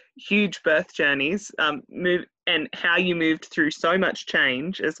your huge birth journeys, and how you moved through so much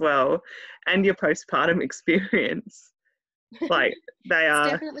change as well, and your postpartum experience. Like, they are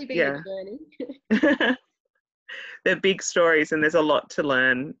definitely been a journey. They're big stories, and there's a lot to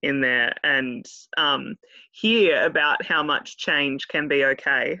learn in there, and hear about how much change can be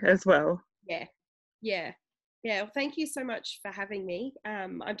okay as well. Well, thank you so much for having me.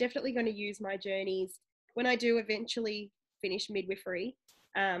 I'm definitely going to use my journeys when I do eventually finish midwifery.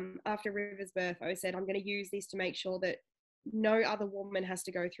 After River's birth, I said I'm going to use this to make sure that no other woman has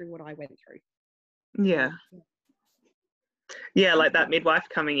to go through what I went through. Yeah, like that midwife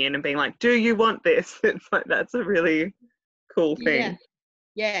coming in and being like, do you want this? It's like, that's a really cool thing.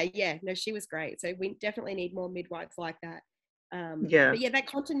 Yeah. No, she was great. So we definitely need more midwives like that. But yeah, that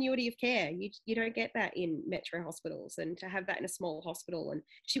continuity of care, you don't get that in metro hospitals, and to have that in a small hospital. And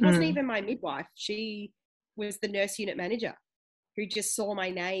she wasn't even my midwife. She was the nurse unit manager who just saw my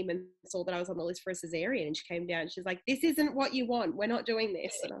name and saw that I was on the list for a cesarean, and she came down and she's like, this isn't what you want. We're not doing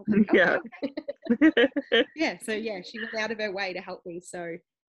this. And I was like, okay. So she went out of her way to help me. So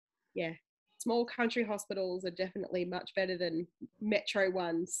yeah, small country hospitals are definitely much better than metro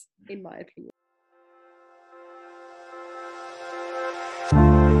ones, in my opinion.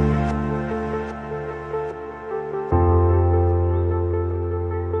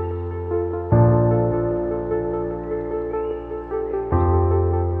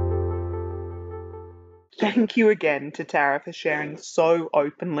 Thank you again to Tarra for sharing so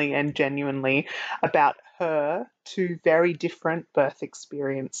openly and genuinely about her two very different birth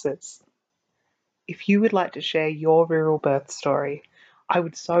experiences. If you would like to share your rural birth story, I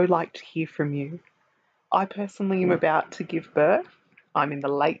would so like to hear from you. I personally am about to give birth. I'm in the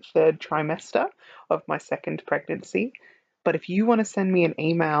late 3rd trimester of my 2nd pregnancy. But if you want to send me an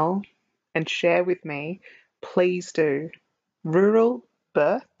email and share with me, please do.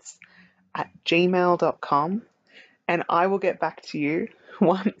 ruralbirths@gmail.com, and I will get back to you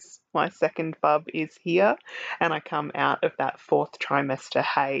once my 2nd bub is here and I come out of that 4th trimester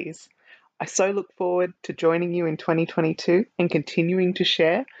haze. I so look forward to joining you in 2022 and continuing to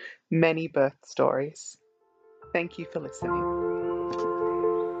share many birth stories. Thank you for listening.